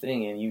huge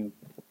thing, and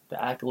the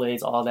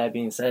accolades, all that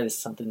being said, is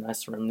something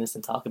nice to reminisce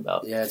and talk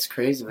about. Yeah, it's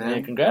crazy, man.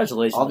 Man,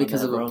 congratulations. All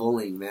because of a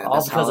bullying, man.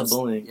 All because of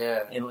bullying.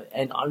 Yeah.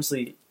 And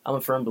honestly, I'm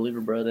a firm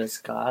believer, bro, that's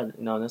God,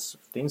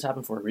 things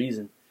happen for a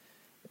reason.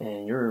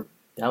 And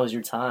that was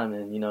your time,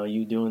 and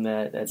you doing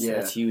that,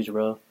 that's huge,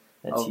 bro.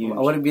 That's huge. I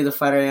wouldn't be the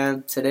fighter I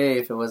am today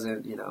if it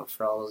wasn't,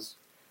 for all those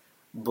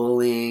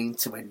bullying,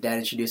 to my dad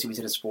introducing me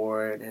to the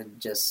sport,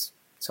 and just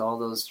to all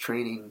those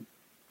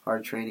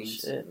hard trainings.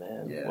 Shit,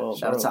 man. Yeah. Well,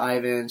 shout out to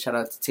Ivan. Shout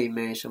out to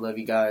teammates. I love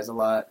you guys a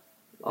lot.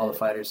 All the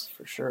fighters.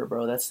 For sure,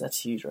 bro. That's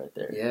huge right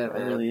there. Yeah,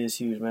 man. It really is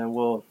huge, man.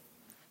 Well,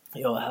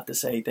 I have to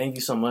say thank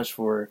you so much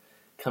for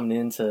coming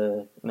in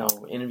to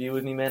interview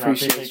with me, man.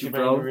 Appreciate I appreciate you, you,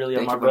 bro. man. You really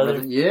Thank are my you,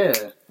 brother. Yeah.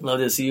 Love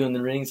to see you in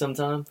the ring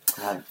sometime.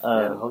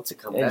 I hope to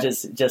come and back.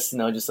 just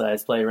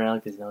let's play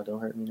around, because don't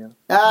hurt me now.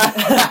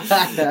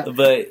 Yeah,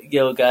 But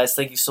guys,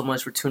 thank you so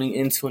much for tuning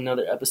in to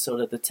another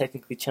episode of the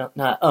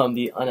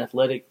the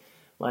Unathletic.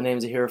 My name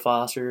is Ahira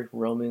Foster.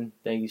 Roman,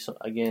 thank you so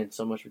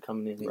much for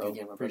coming in, bro.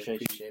 Again, my brother.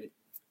 Appreciate you. Appreciate it.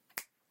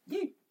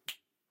 Yeah.